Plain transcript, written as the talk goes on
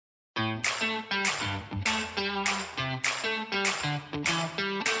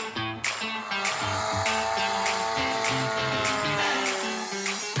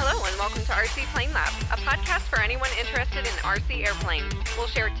RC Plane Lab, a podcast for anyone interested in RC airplanes. We'll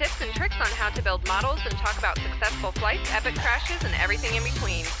share tips and tricks on how to build models and talk about successful flights, epic crashes, and everything in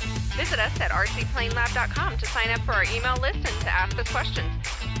between. Visit us at rcplanelab.com to sign up for our email list and to ask us questions.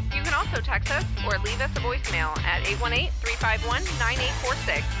 You can also text us or leave us a voicemail at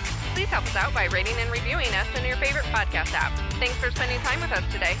 818-351-9846. Please help us out by rating and reviewing us in your favorite podcast app. Thanks for spending time with us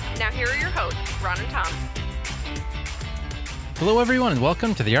today. Now here are your hosts, Ron and Tom. Hello, everyone, and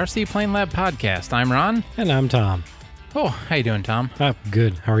welcome to the RC Plane Lab podcast. I'm Ron. And I'm Tom. Oh, how you doing, Tom?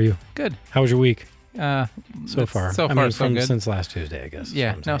 Good. How are you? Good. How was your week? So far. So good. Since last Tuesday, I guess.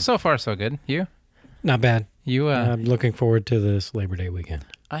 Yeah. No, so far, so good. You? Not bad. You? I'm looking forward to this Labor Day weekend.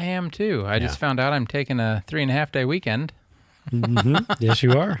 I am, too. I just found out I'm taking a 3.5-day weekend. Mm-hmm. Yes,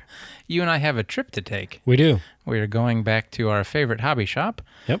 you are. You and I have a trip to take. We do. We are going back to our favorite hobby shop.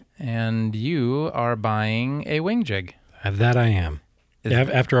 Yep. And you are buying a wing jig. That I am.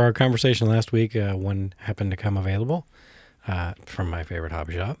 After our conversation last week, one happened to come available from my favorite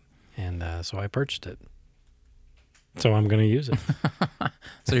hobby shop, and so I purchased it. So I'm going to use it.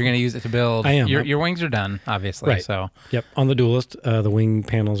 So you're going to use it to build. I am. Your wings are done, obviously. Right. So. Yep. On the Duelist, the wing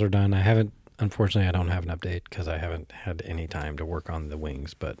panels are done. Unfortunately, I don't have an update because I haven't had any time to work on the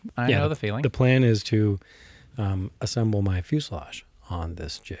wings. But I know the feeling. The plan is to assemble my fuselage on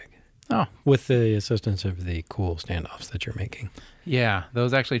this jig. Oh. With the assistance of the cool standoffs that you're making. Yeah,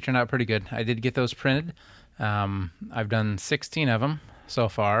 those actually turned out pretty good. I did get those printed. I've done 16 of them so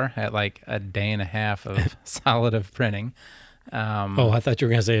far at like a day and a half of solid of printing. I thought you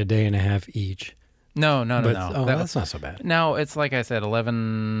were going to say a day and a half each. No. Oh, that's not so bad. No, it's like I said,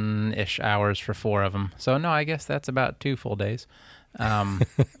 11-ish hours for 4 of them. So, no, I guess that's about 2 full days.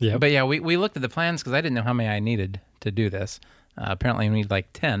 Yep. But, yeah, we looked at the plans because I didn't know how many I needed to do this. Apparently, we need like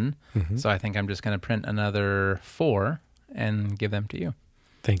 10. Mm-hmm. So, I think I'm just going to print another 4 and give them to you.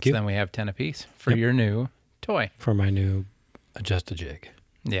 Thank you. So, then we have 10 apiece for your new toy. For my new Adjust-A-Jig.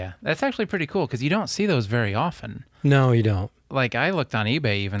 Yeah, that's actually pretty cool because you don't see those very often. No, you don't. Like, I looked on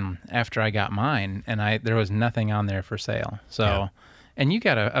eBay even after I got mine, and there was nothing on there for sale. So, and you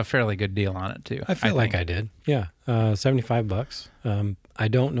got a fairly good deal on it, too. I feel like I did. Yeah, $75. I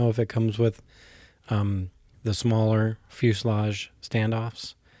don't know if it comes with the smaller fuselage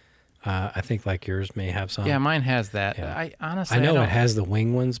standoffs. I think like yours may have some. Yeah, mine has that. Yeah. I honestly, I know it has the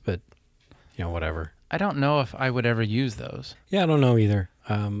wing ones, but, whatever. I don't know if I would ever use those. Yeah, I don't know either.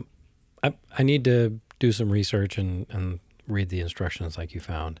 I need to do some research and read the instructions like you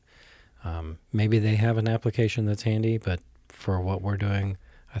found. Maybe they have an application that's handy, but for what we're doing,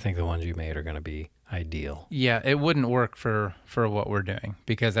 I think the ones you made are going to be ideal. Yeah, it wouldn't work for what we're doing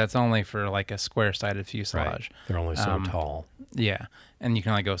because that's only for like a square-sided fuselage. Right. They're only so tall. Yeah, and you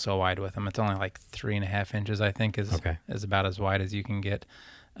can only go so wide with them. It's only like 3.5 inches, I think, is about as wide as you can get.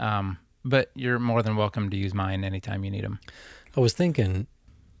 But you're more than welcome to use mine anytime you need them. I was thinking,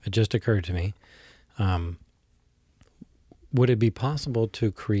 it just occurred to me, would it be possible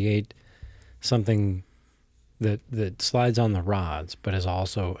to create something that slides on the rods but is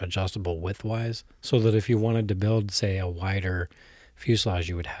also adjustable width-wise so that if you wanted to build, say, a wider fuselage,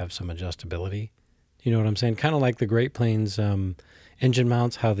 you would have some adjustability? You know what I'm saying? Kind of like the Great Plains engine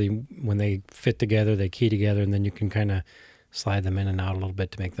mounts, how when they fit together, they key together, and then you can kind of slide them in and out a little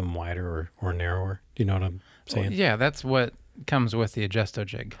bit to make them wider or narrower. Do you know what I'm saying? Well, yeah, that's what comes with the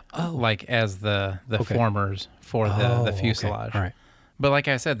Adjust-A-Jig, like as the formers for the fuselage. Okay. All right. But like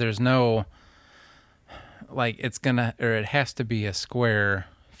I said, there's no, like it has to be a square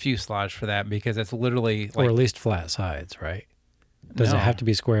fuselage for that because it's literally like, or at least flat sides, right? Does it have to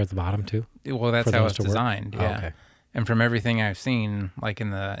be square at the bottom too? Well, that's how it's designed, yeah. Oh, okay. And from everything I've seen, like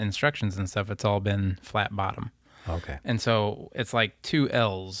in the instructions and stuff, it's all been flat bottom. Okay. And so it's like 2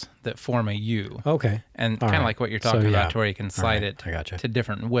 L's that form a U. Okay. And kind of like what you're talking about, to where you can slide it I gotcha. to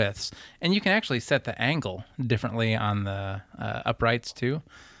different widths. And you can actually set the angle differently on the uprights too.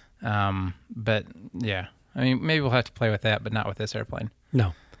 But yeah, I mean, maybe we'll have to play with that, but not with this airplane.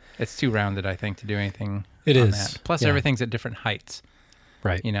 No. It's too rounded, I think, to do anything It on is. that. Plus, everything's at different heights.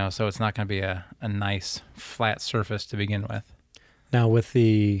 Right. So it's not going to be a nice flat surface to begin with. Now, with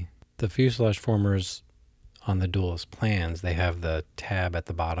the fuselage formers on the Duelist plans, they have the tab at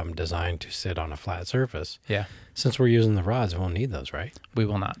the bottom designed to sit on a flat surface. Yeah. Since we're using the rods, we won't need those, right? We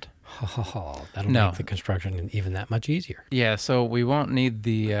will not. That'll make the construction even that much easier. Yeah, so we won't need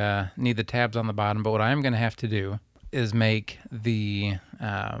the tabs on the bottom, but what I'm going to have to do is make the,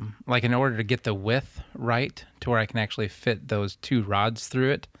 like in order to get the width right to where I can actually fit those 2 rods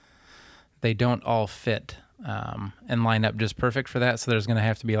through it, they don't all fit and line up just perfect for that. So there's going to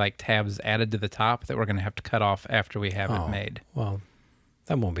have to be like tabs added to the top that we're going to have to cut off after we have it made. Well,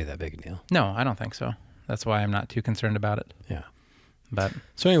 that won't be that big a deal. No, I don't think so. That's why I'm not too concerned about it. Yeah. But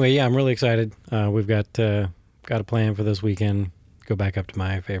So anyway, yeah, I'm really excited. We've got a plan for this weekend. Go back up to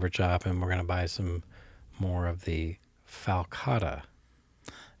my favorite shop, and we're going to buy some more of the Falcata.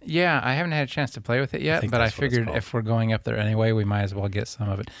 yeah, I haven't had a chance to play with it yet, think but I that's what it's figured called. if we're going up there anyway, we might as well get some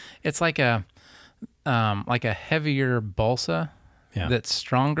of it. It's like a heavier balsa Yeah. that's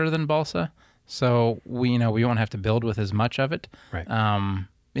stronger than balsa, so we won't have to build with as much of it. Right.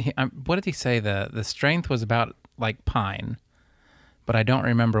 What did he say? The strength was about like pine, but I don't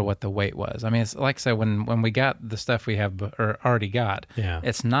remember what the weight was. I mean, it's like I said, when we got the stuff we have or already got, Yeah.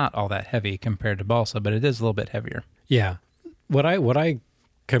 it's not all that heavy compared to balsa, but it is a little bit heavier. Yeah. What I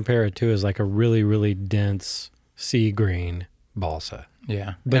compare it to is like a really, really dense sea green balsa,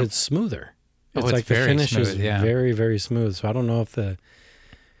 Yeah, but it's smoother. Oh, It's it's like the very finish is smooth, yeah. very, very smooth. So I don't know if the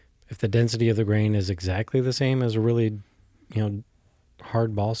density of the grain is exactly the same as a really,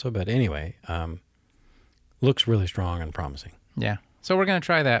 hard balsa, but anyway, looks really strong and promising. yeah. So we're gonna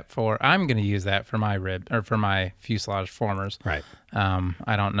try that I'm gonna use that for my rib or for my fuselage formers. Right.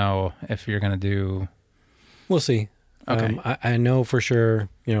 I don't know if you're gonna do. We'll see. Okay. I know for sure,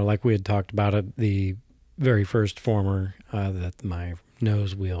 like we had talked about it, the very first former that my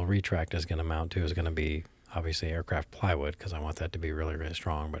nose wheel retract is going to mount to is going to be obviously aircraft plywood because I want that to be really, really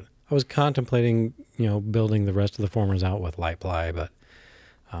strong. But I was contemplating, building the rest of the formers out with light ply. But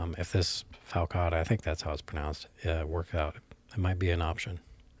if this Falcata, I think that's how it's pronounced, works out, it might be an option.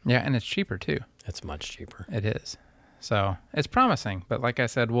 Yeah, and it's cheaper too. It's much cheaper. It is. So it's promising, but like I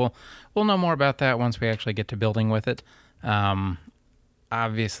said, we'll know more about that once we actually get to building with it.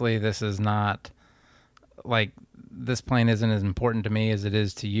 Obviously, this is not like this plane isn't as important to me as it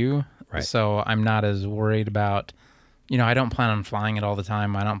is to you. Right. So I'm not as worried about. I don't plan on flying it all the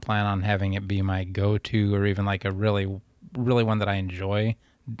time. I don't plan on having it be my go-to or even like a really, really one that I enjoy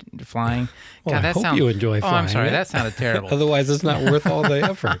flying. Well, I hope you enjoy flying. Oh, I'm sorry, it. that sounded terrible. Otherwise, it's not worth all the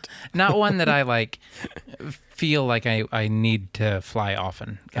effort. Not one that I like feel like I need to fly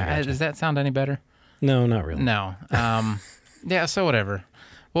often. gotcha. Does that sound any better? No, not really. No. Yeah, so whatever.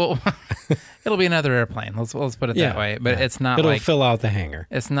 Well, it'll be another airplane. Let's put it that way. But it's not It'll like fill out the hangar.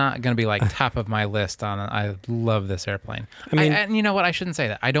 it's not going to be like top of my list on I love this airplane. I mean- and you know what? I shouldn't say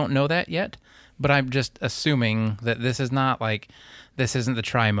that. I don't know that yet, but I'm just assuming that this is not like this isn't the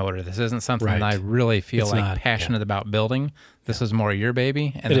tri-motor. This isn't something Right. that I really feel It's like not, passionate about building. This is more your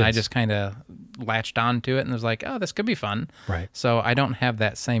baby, and It then I is. just kind of latched onto it and was like, oh, this could be fun. Right. So I don't have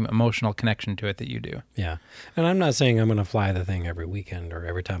that same emotional connection to it that you do. Yeah. And I'm not saying I'm going to fly the thing every weekend or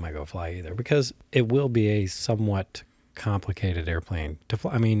every time I go fly either, because it will be a somewhat complicated airplane to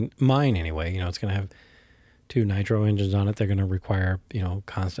fly. I mean, mine anyway, it's going to have 2 nitro engines on it. They're going to require,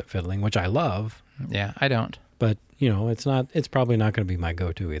 constant fiddling, which I love, Yeah, I don't. but, it's probably not going to be my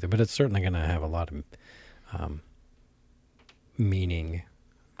go-to either, but it's certainly going to have a lot of meaning.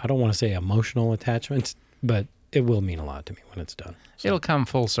 I don't want to say emotional attachments, but it will mean a lot to me when it's done. So, It'll come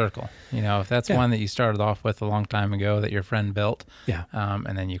full circle. If that's Yeah. one that you started off with a long time ago that your friend built, yeah.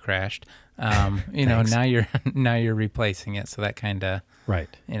 and then you crashed, Thanks. now you're replacing it. So that kind of, Right.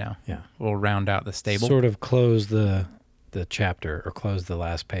 Yeah. will round out the stable. Sort of close the chapter or close the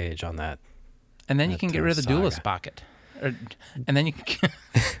last page on that. And then you that, can get rid of the saga. duelist bucket. And then you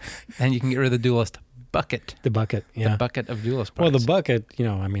can get rid of the duelist bucket. The bucket, yeah. The bucket of duelist Well, parts. the bucket,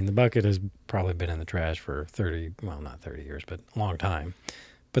 the bucket has probably been in the trash for not 30 years, but a long time.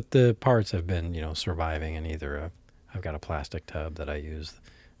 But the parts have been, surviving in either I've got a plastic tub that I use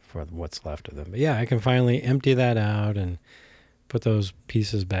for what's left of them. But yeah, I can finally empty that out and put those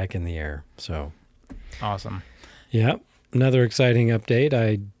pieces back in the air. So, Awesome. yeah, another exciting update.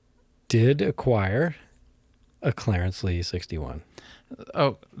 I did acquire a Clarence Lee 61.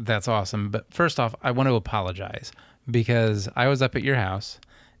 Oh, that's awesome. But first off, I want to apologize because I was up at your house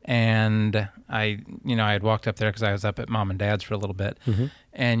and I had walked up there because I was up at mom and dad's for a little bit. Mm-hmm.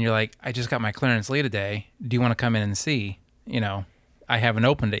 And you're like, I just got my Clarence Lee today. Do you want to come in and see? I haven't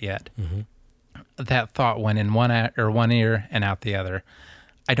opened it yet. Mm-hmm. That thought went in one ear and out the other.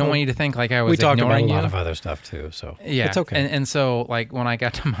 I don't want you to think like I was We talked about a ignoring lot you. of other stuff too, so Yeah. it's okay. And so like when I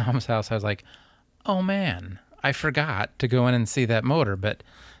got to mom's house, I was like, oh man, I forgot to go in and see that motor. But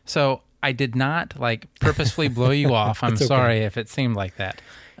so I did not like purposefully blow you off. I'm It's okay. sorry if it seemed like that.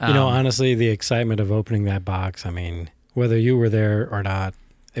 Honestly, the excitement of opening that box, I mean, whether you were there or not,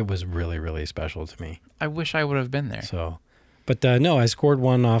 it was really, really special to me. I wish I would have been there. So, but no, I scored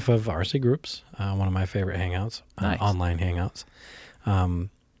one off of RC Groups, one of my favorite hangouts, Nice. online hangouts.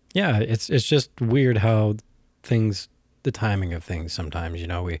 Yeah, it's just weird how the timing of things sometimes,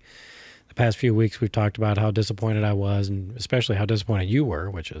 the past few weeks we've talked about how disappointed I was, and especially how disappointed you were,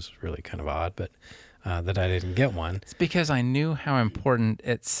 which is really kind of odd, but that I didn't get one. It's because I knew how important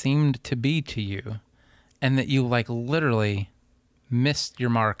it seemed to be to you, and that you like literally missed your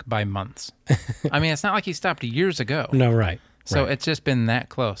mark by months. I mean, it's not like you stopped years ago. No, right. So right. it's just been that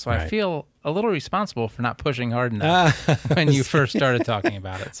close. So I Right. feel a little responsible for not pushing hard enough when you first started talking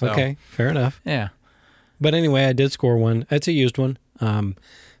about it. So, Okay, fair enough. Yeah. But anyway, I did score one. It's a used one.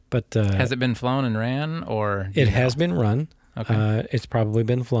 But Has it been flown and ran, or do it you know? has been run. Okay. It's probably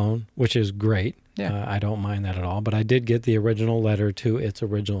been flown, which is great. Yeah. I don't mind that at all. But I did get the original letter to its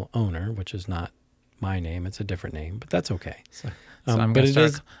original owner, which is not my name. It's a different name, but that's okay. So I'm but going it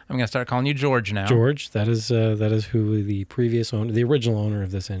is to start calling you George now. George. That is who the previous owner, the original owner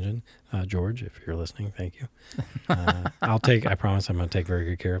of this engine, George. If you're listening, thank you. I promise I'm going to take very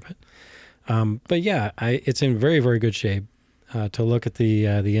good care of it. But yeah, it's in very, very good shape. To look at the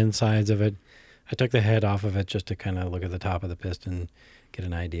insides of it, I took the head off of it just to kind of look at the top of the piston, get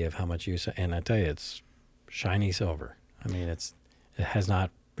an idea of how much use. And I tell you, it's shiny silver. I mean, it has not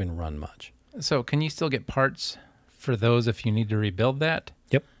been run much. So can you still get parts for those if you need to rebuild that?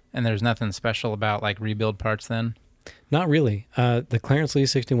 Yep. And there's nothing special about like rebuild parts then? Not really. The Clarence Lee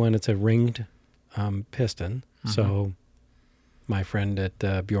 61, it's a ringed piston. Mm-hmm. So my friend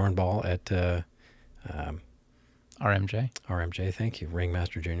at Bjorn Ball at RMJ, thank you,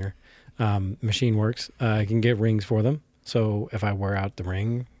 Ringmaster Jr. Machine Works, I can get rings for them. So if I wear out the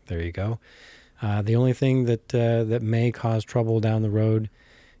ring, there you go. The only thing that may cause trouble down the road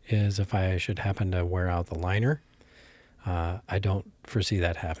is if I should happen to wear out the liner. I don't foresee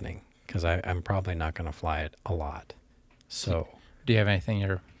that happening because I'm probably not going to fly it a lot. So, do you have anything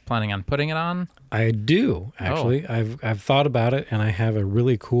you're planning on putting it on? I do actually. I've thought about it, and I have a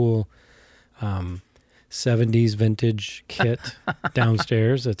really cool 70s vintage kit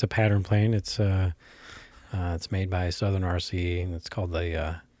downstairs. It's a pattern plane. It's made by Southern RC, and it's called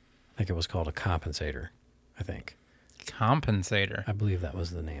I think it was called a compensator. I think. Compensator. I believe that was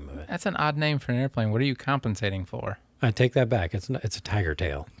the name of it. That's an odd name for an airplane. What are you compensating for? I take that back. It's a tiger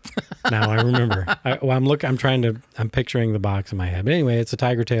tail. Now I remember. I'm picturing the box in my head. But anyway, it's a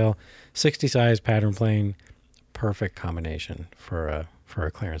tiger tail, 60 size pattern plane, perfect combination for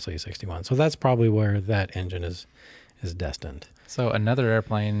a Clarence Lee 61. So that's probably where that engine is destined. So another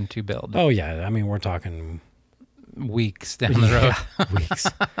airplane to build. Oh yeah, I mean we're talking weeks down the road. Yeah, weeks.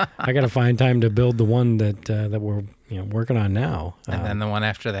 I got to find time to build the one that we're working on now, and then the one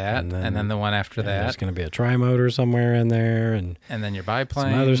after that, and then the one after that. There's going to be a tri-motor somewhere in there, and then your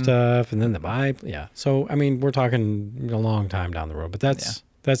biplane, some other stuff, and then the yeah. So I mean, we're talking a long time down the road, but that's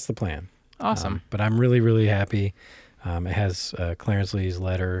the plan. Awesome. But I'm really, really happy. It has Clarence Lee's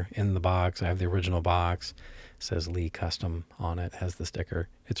letter in the box. I have the original box. It says Lee Custom on it. Has the sticker.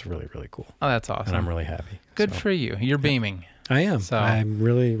 It's really, really cool. Oh, that's awesome. And I'm really happy. Good for you. You're beaming. I am. So I'm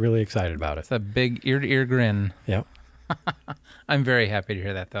really, really excited about it. It's a big ear-to-ear grin. Yep. I'm very happy to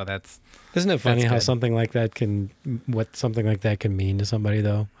hear that, though. Isn't it funny how good. something like that can mean to somebody,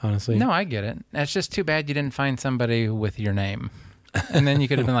 though? Honestly. No, I get it. It's just too bad you didn't find somebody with your name, and then you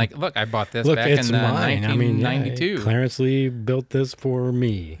could have been like, "Look, I bought this back in mine. 1992. I mean, Clarence Lee built this for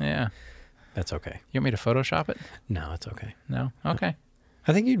me." Yeah. That's okay. You want me to Photoshop it? No, it's okay. No? Okay.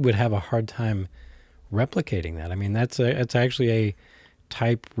 I think you would have a hard time replicating that. I mean, it's actually a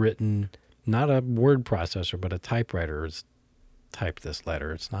typewritten, not a word processor, but a typewriter has typed this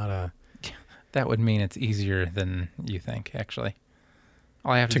letter. It's not a... That would mean it's easier than you think, actually.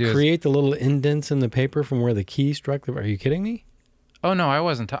 All I have to do create the little indents in the paper from where the key struck the... Are you kidding me? Oh, no, I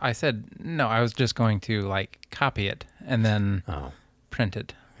wasn't. I said, no, I was just going to, copy it and then print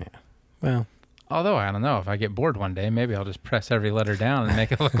it. Yeah. Well... Although, I don't know, if I get bored one day, maybe I'll just press every letter down and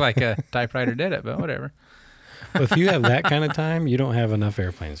make it look like a typewriter did it, but whatever. Well, if you have that kind of time, you don't have enough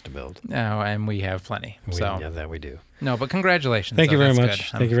airplanes to build. No, and we have plenty. Yeah, that we do. No, but congratulations. Thank you very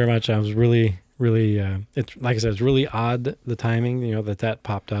much. Thank you very much. I was really, really, it's like I said, it's really odd, the timing, that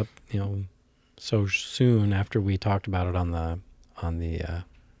popped up, so soon after we talked about it on the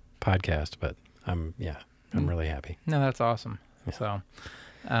podcast, but I'm really happy. No, that's awesome. Yeah. So,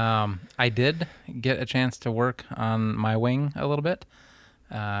 I did get a chance to work on my wing a little bit,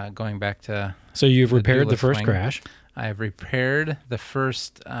 going back to... So you've repaired the first wing. crash. I've repaired the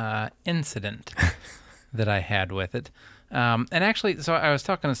first incident that I had with it. And actually, so I was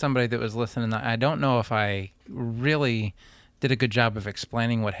talking to somebody that was listening. I don't know if I really did a good job of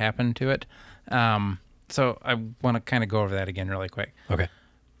explaining what happened to it. So I want to kind of go over that again really quick. Okay.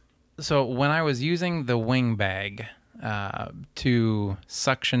 So when I was using the wing bag to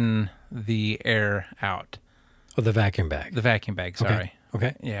suction the air out. Oh, the vacuum bag. The vacuum bag, sorry. Okay.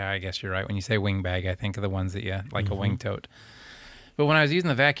 Okay. Yeah, I guess you're right. When you say wing bag, I think of the ones that you like a wing tote. But when I was using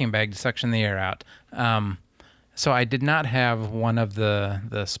the vacuum bag to suction the air out, so I did not have one of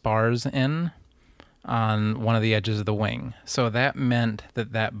the spars in on one of the edges of the wing. So that meant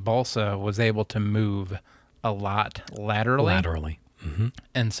that balsa was able to move a lot laterally. Mm-hmm.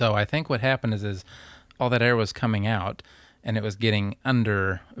 And so I think what happened is all that air was coming out and it was getting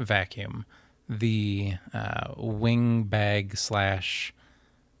under vacuum. The wing bag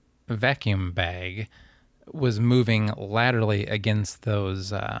 / vacuum bag was moving laterally against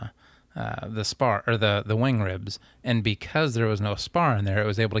those the spar or the wing ribs, and because there was no spar in there, it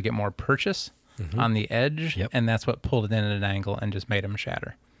was able to get more purchase on the edge, and that's what pulled it in at an angle and just made them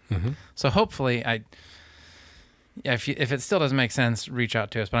shatter. So hopefully, if it still doesn't make sense, reach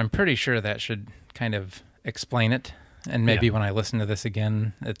out to us. But I'm pretty sure that should kind of explain it. And maybe when I listen to this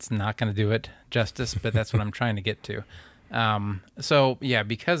again, it's not going to do it justice, but that's what I'm trying to get to. So yeah,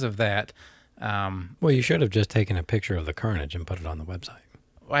 because of that. Well, you should have just taken a picture of the carnage and put it on the website.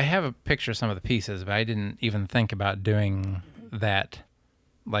 I have a picture of some of the pieces, but I didn't even think about doing that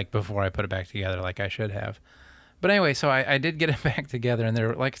like before I put it back together like I should have. But anyway, so I did get it back together, and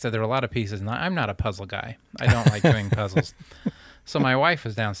there, like I said, there were a lot of pieces, and I'm not a puzzle guy. I don't like doing puzzles. So my wife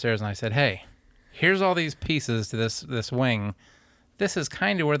was downstairs, and I said, hey, here's all these pieces to this wing. This is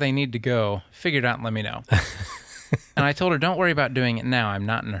kind of where they need to go. Figure it out and let me know. And I told her, don't worry about doing it now. I'm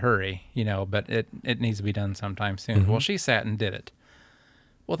not in a hurry, but it needs to be done sometime soon. Well, she sat and did it.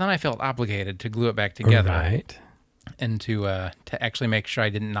 Well, then I felt obligated to glue it back together. Right. And to actually make sure I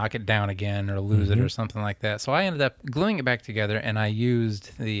didn't knock it down again or lose it or something like that. So I ended up gluing it back together, and I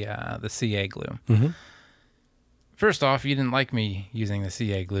used the CA glue. First off, you didn't like me using the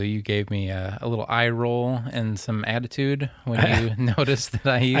CA glue. You gave me a little eye roll and some attitude when you noticed that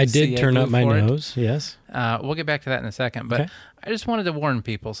I used CA glue. I did turn up my nose, yes. We'll get back to that in a second, but I just wanted to warn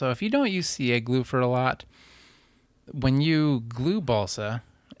people. So if you don't use CA glue for a lot, when you glue balsa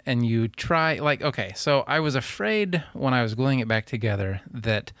and you try, so I was afraid when I was gluing it back together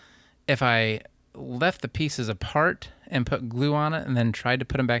that if I left the pieces apart and put glue on it and then tried to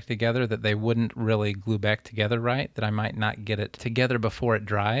put them back together, that they wouldn't really glue back together right, that I might not get it together before it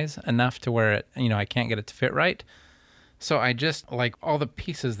dries enough to where it, I can't get it to fit right. So I just, like all the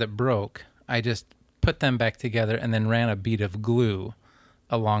pieces that broke, I just put them back together and then ran a bead of glue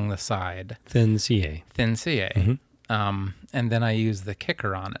along the side. Thin CA. And then I used the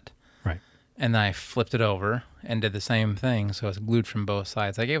kicker on it. Right. And then I flipped it over and did the same thing, so it's glued from both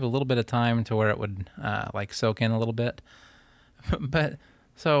sides. I gave it a little bit of time to where it would soak in a little bit. But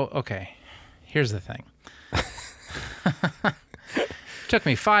so okay, here's the thing. Took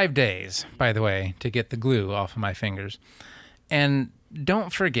me 5 days, by the way, to get the glue off of my fingers. And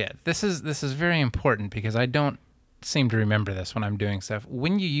don't forget, this is very important because I don't seem to remember this when I'm doing stuff.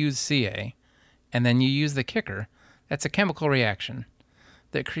 When you use CA and then you use the kicker, that's a chemical reaction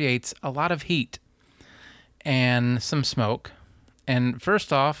that creates a lot of heat and some smoke. And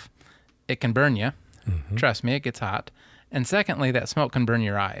first off, it can burn you. Trust me, it gets hot. And secondly, that smoke can burn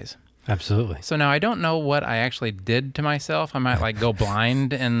your eyes. Absolutely. So now I don't know what I actually did to myself. I might go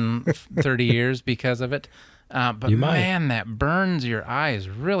blind in 30 years because of it. But man, that burns your eyes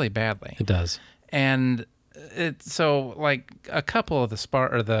really badly. It does. And so a couple of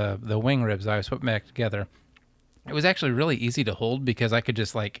the wing ribs I was putting back together, it was actually really easy to hold because I could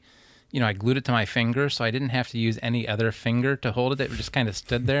just I glued it to my finger, so I didn't have to use any other finger to hold it. It just kind of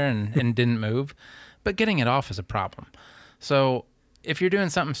stood there and didn't move. But getting it off is a problem. So if you're doing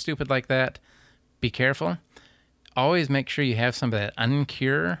something stupid like that, be careful. Always make sure you have some of that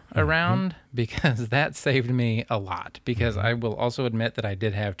uncure around because that saved me a lot. Because I will also admit that I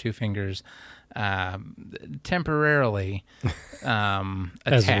did have two temporarily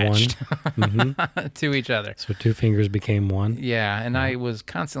attached to each other. So two fingers became one? Yeah, and I was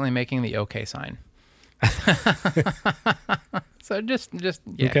constantly making the okay sign. So just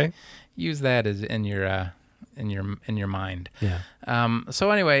use that as in your mind. Yeah.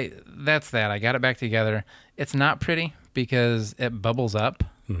 So anyway, that's that. I got it back together. It's not pretty because it bubbles up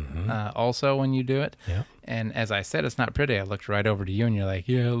also when you do it. Yeah. And as I said, it's not pretty. I looked right over to you and you're like,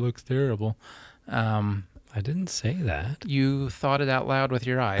 yeah, it looks terrible. I didn't say that. You thought it out loud with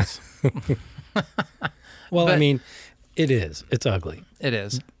your eyes. Well, I mean, it is. It's ugly. It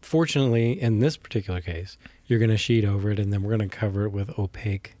is. Fortunately, in this particular case, you're going to sheet over it and then we're going to cover it with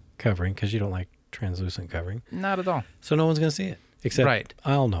opaque covering because you don't like translucent covering. Not at all. So no one's going to see it. Except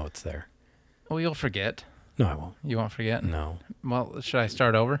I'll know it's there. Well, you'll forget. No, I won't. You won't forget? No. Well, should I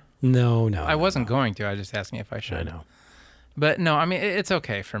start over? No. I wasn't going to. I was just asking if I should. I know. But no, I mean, it's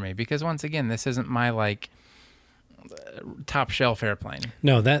okay for me because once again, this isn't my top shelf airplane,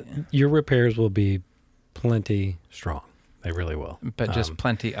 No, that your repairs will be plenty strong. They really will. but just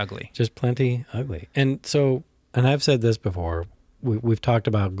plenty ugly. Just plenty ugly. And so, and I've said this before, we've talked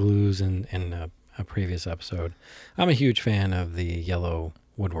about glues in a previous episode. I'm a huge fan of the yellow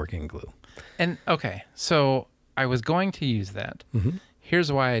woodworking glue. And okay, so I was going to use that. Mm-hmm.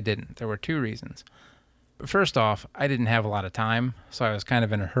 Here's why I didn't. There were two reasons. First off, I didn't have a lot of time, so I was kind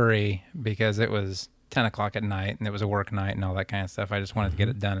of in a hurry because it was 10 o'clock at night and it was a work night and all that kind of stuff. I just wanted to get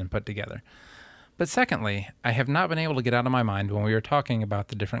it done and put together. But secondly, I have not been able to get out of my mind when we were talking about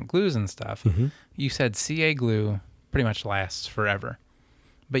the different glues and stuff. Mm-hmm. You said CA glue pretty much lasts forever,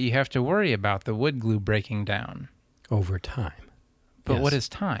 but you have to worry about the wood glue breaking down. Over time. But Yes. what is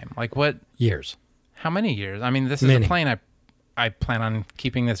time? Like what? Years. How many years? I mean, this is Many. a plane I plan on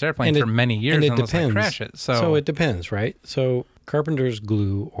keeping this airplane And for many years and it unless depends. I crash it. So it depends, right? So Carpenter's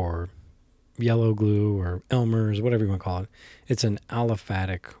glue or yellow glue or Elmer's, whatever you want to call it, it's an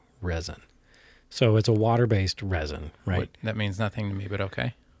aliphatic resin. So it's a water-based resin, right? That means nothing to me, but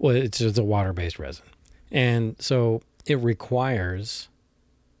okay. Well, it's just a water-based resin. And so it requires,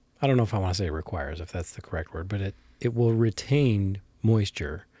 I don't know if I want to say requires, if that's the correct word, but it will retain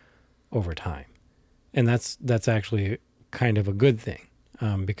moisture over time. And that's actually kind of a good thing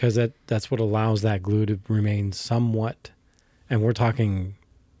because that's what allows that glue to remain somewhat, and we're talking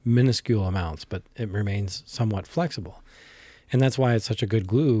minuscule amounts, but it remains somewhat flexible. And that's why it's such a good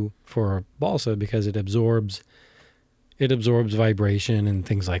glue for balsa, because it absorbs vibration and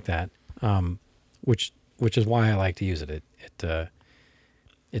things like that, which is why I like to use it.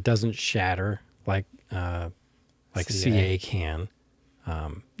 It doesn't shatter like CA can.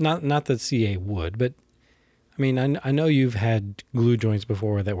 Not that CA would, but I mean, I know you've had glue joints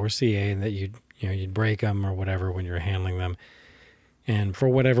before that were CA and that you'd break them or whatever when you're handling them. And for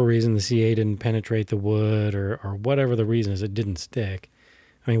whatever reason, the CA didn't penetrate the wood or whatever the reason is, it didn't stick.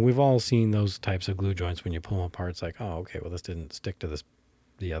 I mean, we've all seen those types of glue joints when you pull them apart. It's like, oh, okay, well, this didn't stick to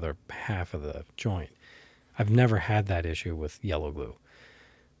the other half of the joint. I've never had that issue with yellow glue.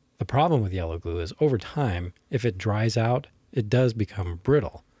 The problem with yellow glue is over time, if it dries out, it does become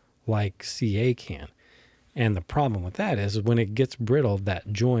brittle like CA can. And the problem with that is when it gets brittle,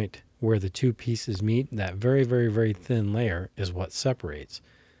 that joint where the two pieces meet, that very, very, very thin layer is what separates.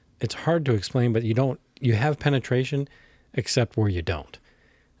 It's hard to explain, but you have penetration except where you don't.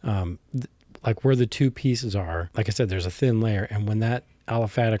 Like where the two pieces are, like I said, there's a thin layer, and when that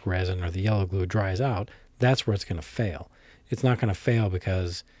aliphatic resin or the yellow glue dries out, that's where it's going to fail. It's not going to fail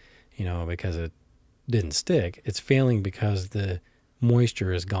because it didn't stick. It's failing because the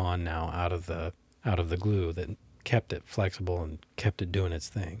moisture is gone now out of the glue that kept it flexible and kept it doing its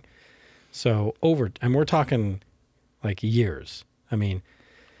thing. So and we're talking like years. I mean,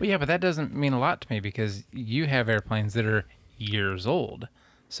 well, yeah, but that doesn't mean a lot to me because you have airplanes that are years old.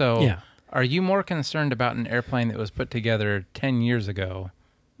 So yeah. Are you more concerned about an airplane that was put together 10 years ago,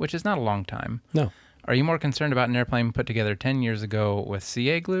 which is not a long time? No. Are you more concerned about an airplane put together 10 years ago with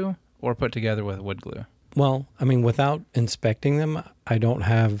CA glue or put together with wood glue? Well, I mean, without inspecting them, I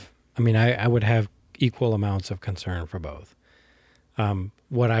would have equal amounts of concern for both.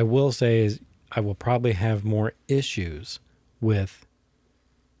 What I will say is I will probably have more issues with,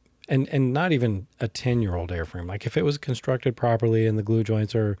 and not even a 10-year-old airframe. Like if it was constructed properly and the glue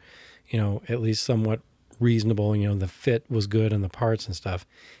joints are, at least somewhat reasonable, the fit was good and the parts and stuff,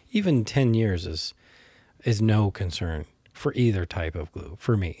 even 10 years is no concern for either type of glue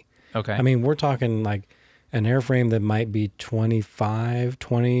for me. Okay. I mean, we're talking like an airframe that might be 25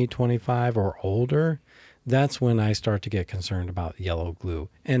 or older. That's when I start to get concerned about yellow glue.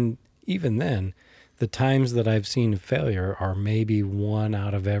 And even then, the times that I've seen failure are maybe one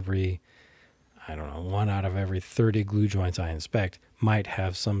out of every 30 glue joints I inspect might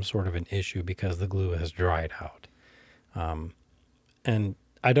have some sort of an issue because the glue has dried out. And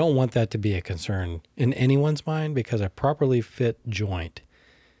I don't want that to be a concern in anyone's mind because a properly fit joint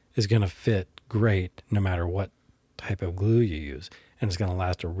is going to fit great no matter what type of glue you use. And it's going to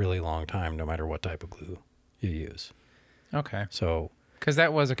last a really long time no matter what type of glue you use. Okay. So, because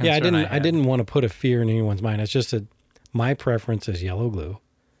that was a concern. I didn't want to put a fear in anyone's mind. It's just that my preference is yellow glue.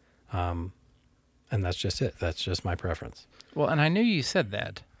 And that's just it. That's just my preference. Well, and I knew you said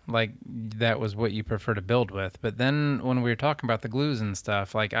that. Like, that was what you prefer to build with. But then when we were talking about the glues and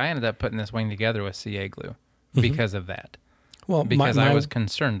stuff, like, I ended up putting this wing together with CA glue because of that. Well, because I was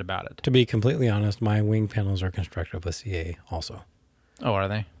concerned about it. To be completely honest, my wing panels are constructed with CA also. Oh, are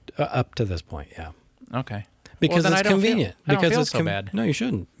they? Up to this point, yeah. Okay. Because well, it's convenient. I don't because feel it's so bad. No, you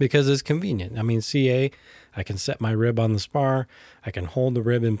shouldn't. Because it's convenient. I mean, CA, I can set my rib on the spar. I can hold the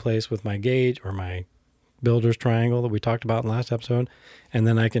rib in place with my gauge or my builder's triangle that we talked about in the last episode, and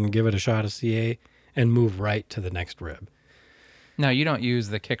then I can give it a shot of CA and move right to the next rib. No, you don't use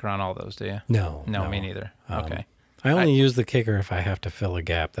the kicker on all those, do you? No. No, me neither. Okay. I only use the kicker if I have to fill a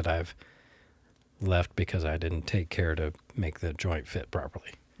gap that I've left because I didn't take care to make the joint fit properly.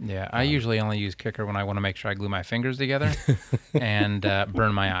 Yeah, I usually only use kicker when I want to make sure I glue my fingers together and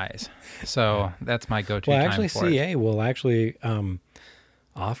burn my eyes. So that's my go-to Well, time actually, for it. CA will actually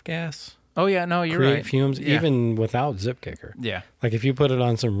off gas, Oh, yeah, no, you're create right. fumes Yeah. even without zip kicker. Yeah. Like if you put it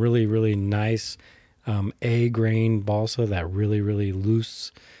on some really, really nice A grain balsa, that really, really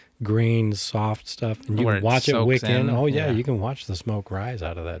loose grain, soft stuff, and you Where can it watch it soaks wick in. in. Oh yeah, Yeah. you can watch the smoke rise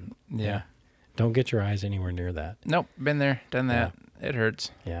out of that. Yeah. Don't get your eyes anywhere near that. Nope, been there, done that. It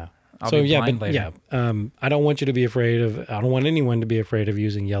hurts. Yeah. I'll So be yeah, blind but later. yeah, I don't want you to be afraid of. I don't want anyone to be afraid of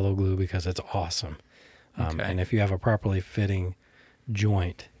using yellow glue because it's awesome. Okay. And if you have a properly fitting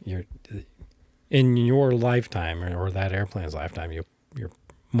joint, you're in your lifetime or that airplane's lifetime, you're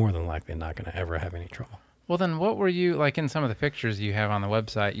more than likely not going to ever have any trouble. Well, then what were you, like in some of the pictures you have on the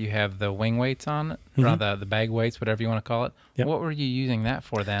website, you have the wing weights on it, or the bag weights, whatever you want to call it. Yep. What were you using that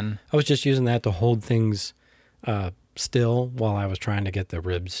for then? I was just using that to hold things still while I was trying to get the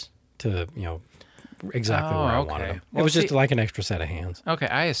ribs to exactly Oh, where I okay. wanted them. Well, it was just see- like an extra set of hands. Okay,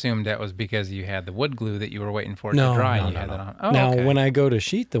 I assumed that was because you had the wood glue that you were waiting for it No, to dry no, and you no, had no. that on. Oh, Now, okay. when I go to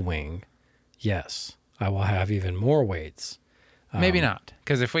sheet the wing, yes, I will have even more weights. Maybe not,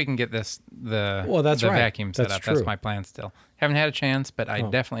 because if we can get the Well, that's the right. vacuum set That's up, that's true. my plan still. Haven't had a chance, but I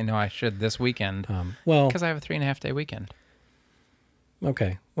definitely know I should this weekend Well, because I have a 3.5 day weekend.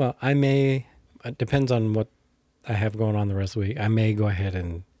 okay. Well, I may. It depends on what I have going on the rest of the week. I may go ahead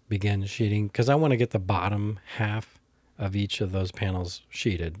and begin sheeting because I want to get the bottom half of each of those panels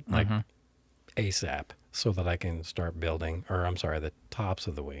sheeted like ASAP, so that I can start building. Or I'm sorry, the tops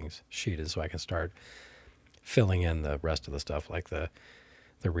of the wings sheeted, so I can start filling in the rest of the stuff like the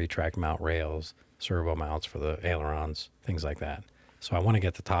retract mount rails, servo mounts for the ailerons, things like that. So I want to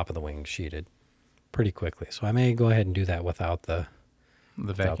get the top of the wing sheeted pretty quickly. So I may go ahead and do that without the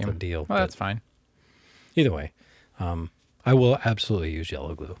The vacuum. deal, Well, but- that's fine. Either way, I will absolutely use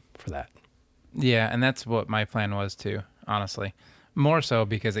yellow glue for that. Yeah, and that's what my plan was too, honestly. More so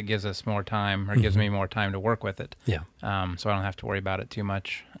because it gives us more time, or gives me more time to work with it. Yeah. So I don't have to worry about it too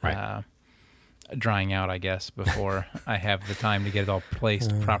much. Right. Drying out, I guess, before I have the time to get it all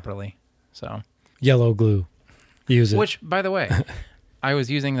placed properly. So, Yellow glue. Use it. which, by the way, I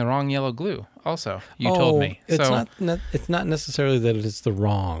was using the wrong yellow glue. Also, you told me. It's So, it's not necessarily that it's the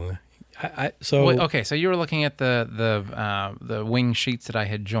wrong. So wait, okay, so you were looking at the wing sheets that I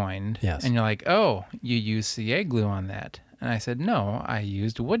had joined, Yes. and you're like, "Oh, you use CA glue on that?" And I said, "No, I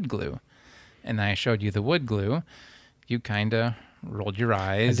used wood glue." And I showed you the wood glue. You kind of rolled your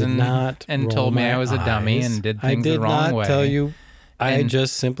eyes I did not and roll told me my I was a dummy eyes. and did I things did the wrong not way. tell you. I And-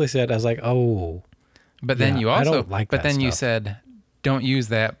 just simply said, I was like, oh, But then Yeah, you I also, don't like but that then you stuff. said, "Don't use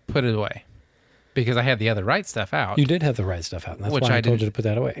that. Put it away," because I had the other right stuff out. you did have the right stuff out. And that's Which why I I told didn't- you to put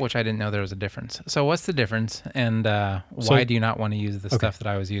that away. Which I didn't know there was a difference. So what's the difference, and So- why do you not want to use the stuff that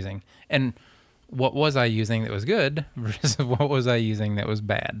I was using? And what was I using that was good versus what was I using that was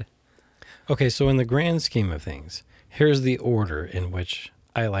bad? Okay, so in the grand scheme of things, here's the order in which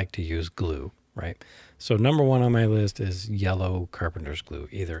I like to use glue, right? So number one on my list is yellow carpenter's glue,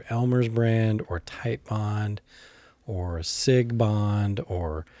 either Elmer's brand or Type Bond or Sig Bond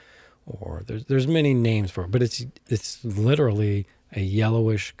or there's many names for it, but it's literally a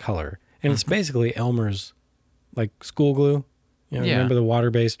yellowish color. And it's basically Elmer's like school glue. You know, Yeah. remember the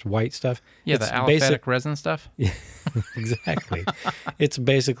water-based white stuff? Yeah, It's the aliphatic basic- resin stuff. Exactly. It's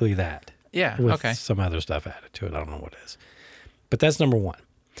basically that. Yeah. With Okay. some other stuff added to it. I don't know what it is. But that's number one.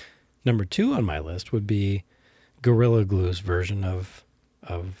 Number two on my list would be Gorilla Glue's version of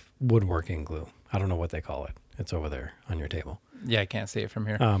woodworking glue. I don't know what they call it. It's over there on your table. Yeah, I can't see it from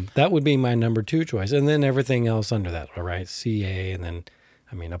here. That would be my number two choice. And then everything else under that, all right? CA, and then,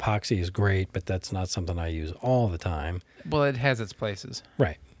 I mean, epoxy is great, but that's not something I use all the time. Well, it has its places.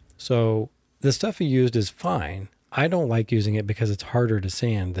 Right. So the stuff you used is fine. I don't like using it because it's harder to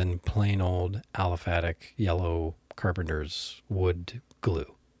sand than plain old aliphatic yellow carpenter's wood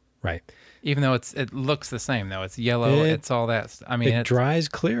glue. Right. Even though it looks the same though. It's yellow. It's all that. I mean, It dries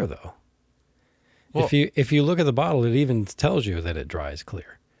clear though. Well- if you look at the bottle, it even tells you that it dries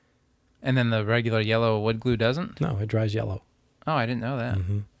clear. and then the regular yellow wood glue doesn't. No, it dries yellow. Oh, I didn't know that.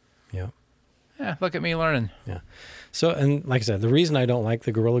 Yeah. Yeah, look at me learning. So, and like I said, the reason I don't like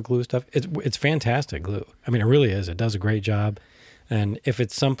the Gorilla Glue stuff, it's fantastic glue. I mean, it really is. It does a great job. And if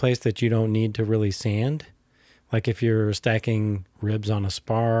it's someplace that you don't need to really sand, like if you're stacking ribs on a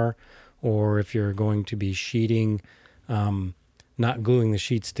spar or if you're going to be sheeting, not gluing the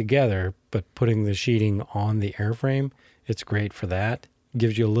sheets together, but putting the sheeting on the airframe, it's great for that.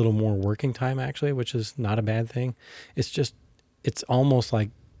 Gives you a little more working time, actually, which is not a bad thing. It's almost like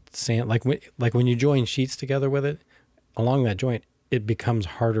sand, like when you join sheets together with it, along that joint, it becomes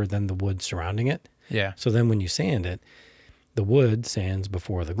harder than the wood surrounding it. Yeah. So then when you sand it, the wood sands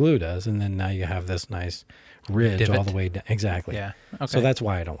before the glue does, and then now you have this nice ridge Divot. all the way down. Exactly. Yeah. Okay. So that's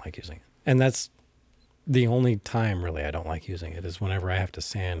why I don't like using it. And that's the only time really I don't like using it is whenever I have to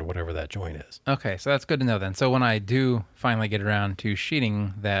sand whatever that joint is. Okay, so that's good to know then. So when I do finally get around to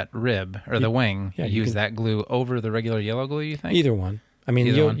sheeting that rib or the wing, yeah, you you use can- that glue over the regular yellow glue, you think? Either one. I mean,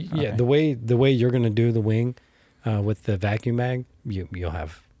 Either one? yeah, Okay. the way you're going to do the wing with the vacuum bag, you'll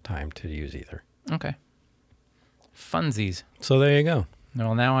have time to use either. Okay. Funsies. So there you go.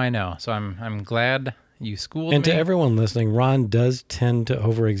 Well, now I know. So I'm glad you schooled And me. to everyone listening, Ron does tend to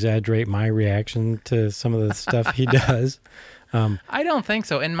over-exaggerate my reaction to some of the stuff he does. I don't think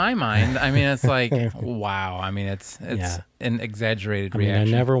so. In my mind, I mean, it's like, wow. I mean, it's Yeah. an exaggerated I mean,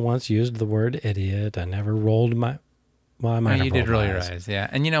 reaction. I never once used the word idiot. I never rolled my... Well, I might No, have you did rolled roll my your eyes, yeah.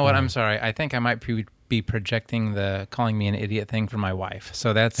 And you know what? I'm sorry. I think I might be projecting the calling me an idiot thing for my wife.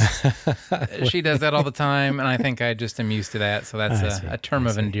 So that's she does that all the time, and I think I just am used to that. So I that's see, a term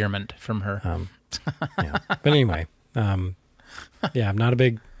I of see. endearment from her. Yeah. But anyway, yeah, I'm not a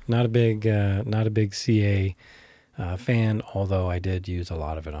big CA fan, although I did use a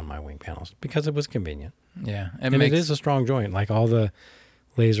lot of it on my wing panels because it was convenient. Yeah, And it is a strong joint. Like all the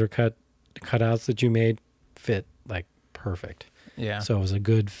laser cutouts that you made fit like perfect. yeah. So it was a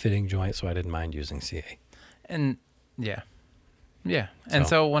good fitting joint, so I didn't mind using CA. And yeah. And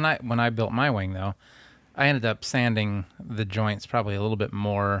so when I built my wing though, I ended up sanding the joints probably a little bit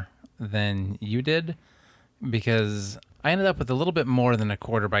more than you did because I ended up with a little bit more than a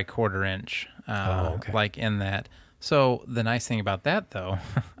 1/4 by 1/4 inch, okay. like in that. So the nice thing about that though,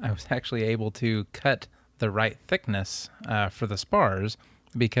 I was actually able to cut the right thickness for the spars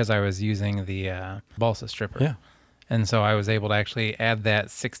because I was using the balsa stripper. Yeah. And so I was able to actually add that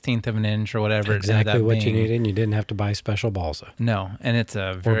 1/16 of an inch or whatever. it ended Exactly up what you being. needed, and you didn't have to buy special balsa. No, and it's a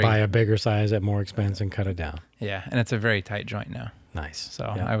Or very buy a bigger size at more expense and cut it down. yeah, and it's a very tight joint now. Nice.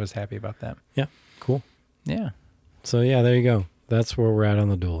 So yeah. I was happy about that. Yeah, cool. Yeah. So yeah, there you go. That's where we're at on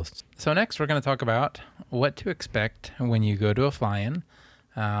the Duelists. So next we're going to talk about what to expect when you go to a fly-in.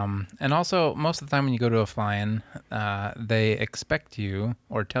 And also, most of the time when you go to a fly-in, they expect you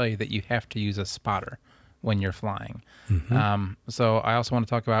or tell you that you have to use a spotter when you're flying. Mm-hmm. So I also want to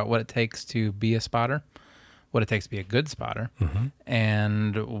talk about what it takes to be a spotter, what it takes to be a good spotter, Mm-hmm.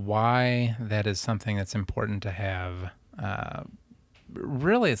 and why that is something that's important to have.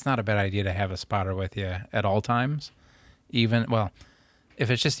 Really, it's not a bad idea to have a spotter with you at all times. If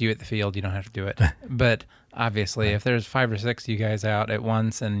it's just you at the field, you don't have to do it. But obviously, if there's 5 or 6 of you guys out at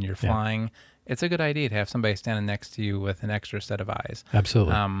once and you're flying, it's a good idea to have somebody standing next to you with an extra set of eyes.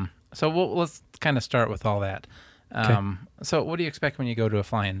 Absolutely. So let's kind of start with all that. So what do you expect when you go to a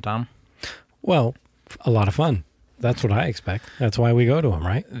fly-in, Tom? Well, a lot of fun. That's what I expect. That's why we go to them,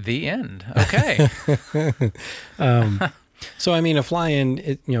 right? The end. Okay. So, I mean, a fly-in,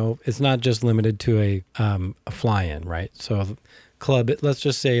 it's not just limited to a fly-in, right? So, let's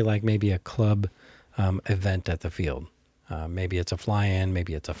just say like maybe a club event at the field. Maybe it's a fly-in,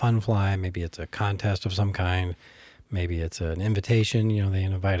 maybe it's a fun fly, maybe it's a contest of some kind, maybe it's an invitation. They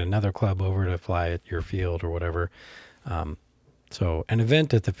invite another club over to fly at your field or whatever. So, an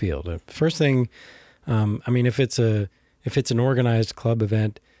event at the field. First thing, I mean, if it's an organized club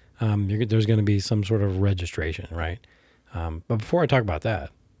event, there's going to be some sort of registration, right? But before I talk about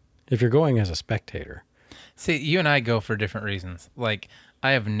that, if you're going as a spectator, See, you and I go for different reasons. Like,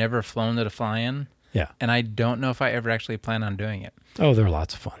 I have never flown at a fly-in, yeah. and I don't know if I ever actually plan on doing it. Oh, they're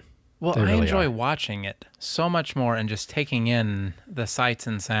lots of fun. Well, They I really enjoy are. watching it so much more and just taking in the sights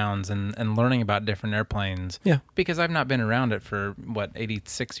and sounds and learning about different airplanes. Yeah. Because I've not been around it for,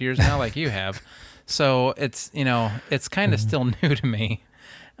 86 years now, like you have. So it's, it's kind of Mm-hmm. still new to me,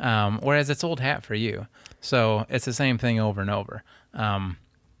 whereas it's old hat for you. So it's the same thing over and over.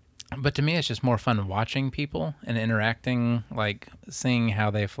 But to me, it's just more fun watching people and interacting, like seeing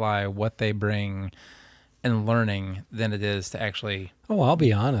how they fly, what they bring, and learning than it is to actually. Oh, I'll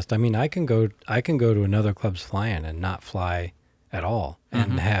be honest. I mean, I can go to another club's fly-in and not fly at all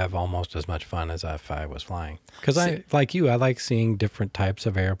and have almost as much fun as if I was flying. Because I like seeing different types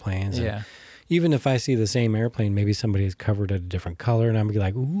of airplanes. And Yeah. even if I see the same airplane, maybe somebody is covered a different color, and I'm be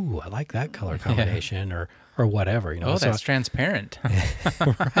like, "Ooh, I like that color combination," or whatever. Oh, So- that's transparent.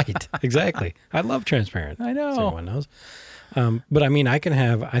 right. Exactly. I love transparent. I know. As everyone knows. But I mean, I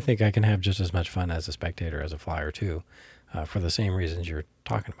think I can have just as much fun as a spectator as a flyer too, for the same reasons you're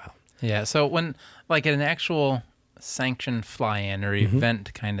talking about. Yeah. So when like at an actual sanctioned fly-in or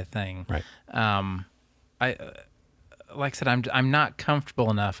event kind of thing, Right. I like I said, I'm not comfortable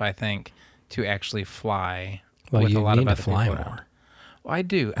enough, I think, to actually fly Well, with you a lot need of to other fly people around. more. Well, I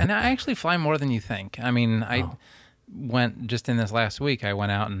do, and I actually fly more than you think. I mean, I went just in this last week. I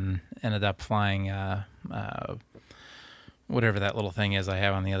went out and ended up flying whatever that little thing is I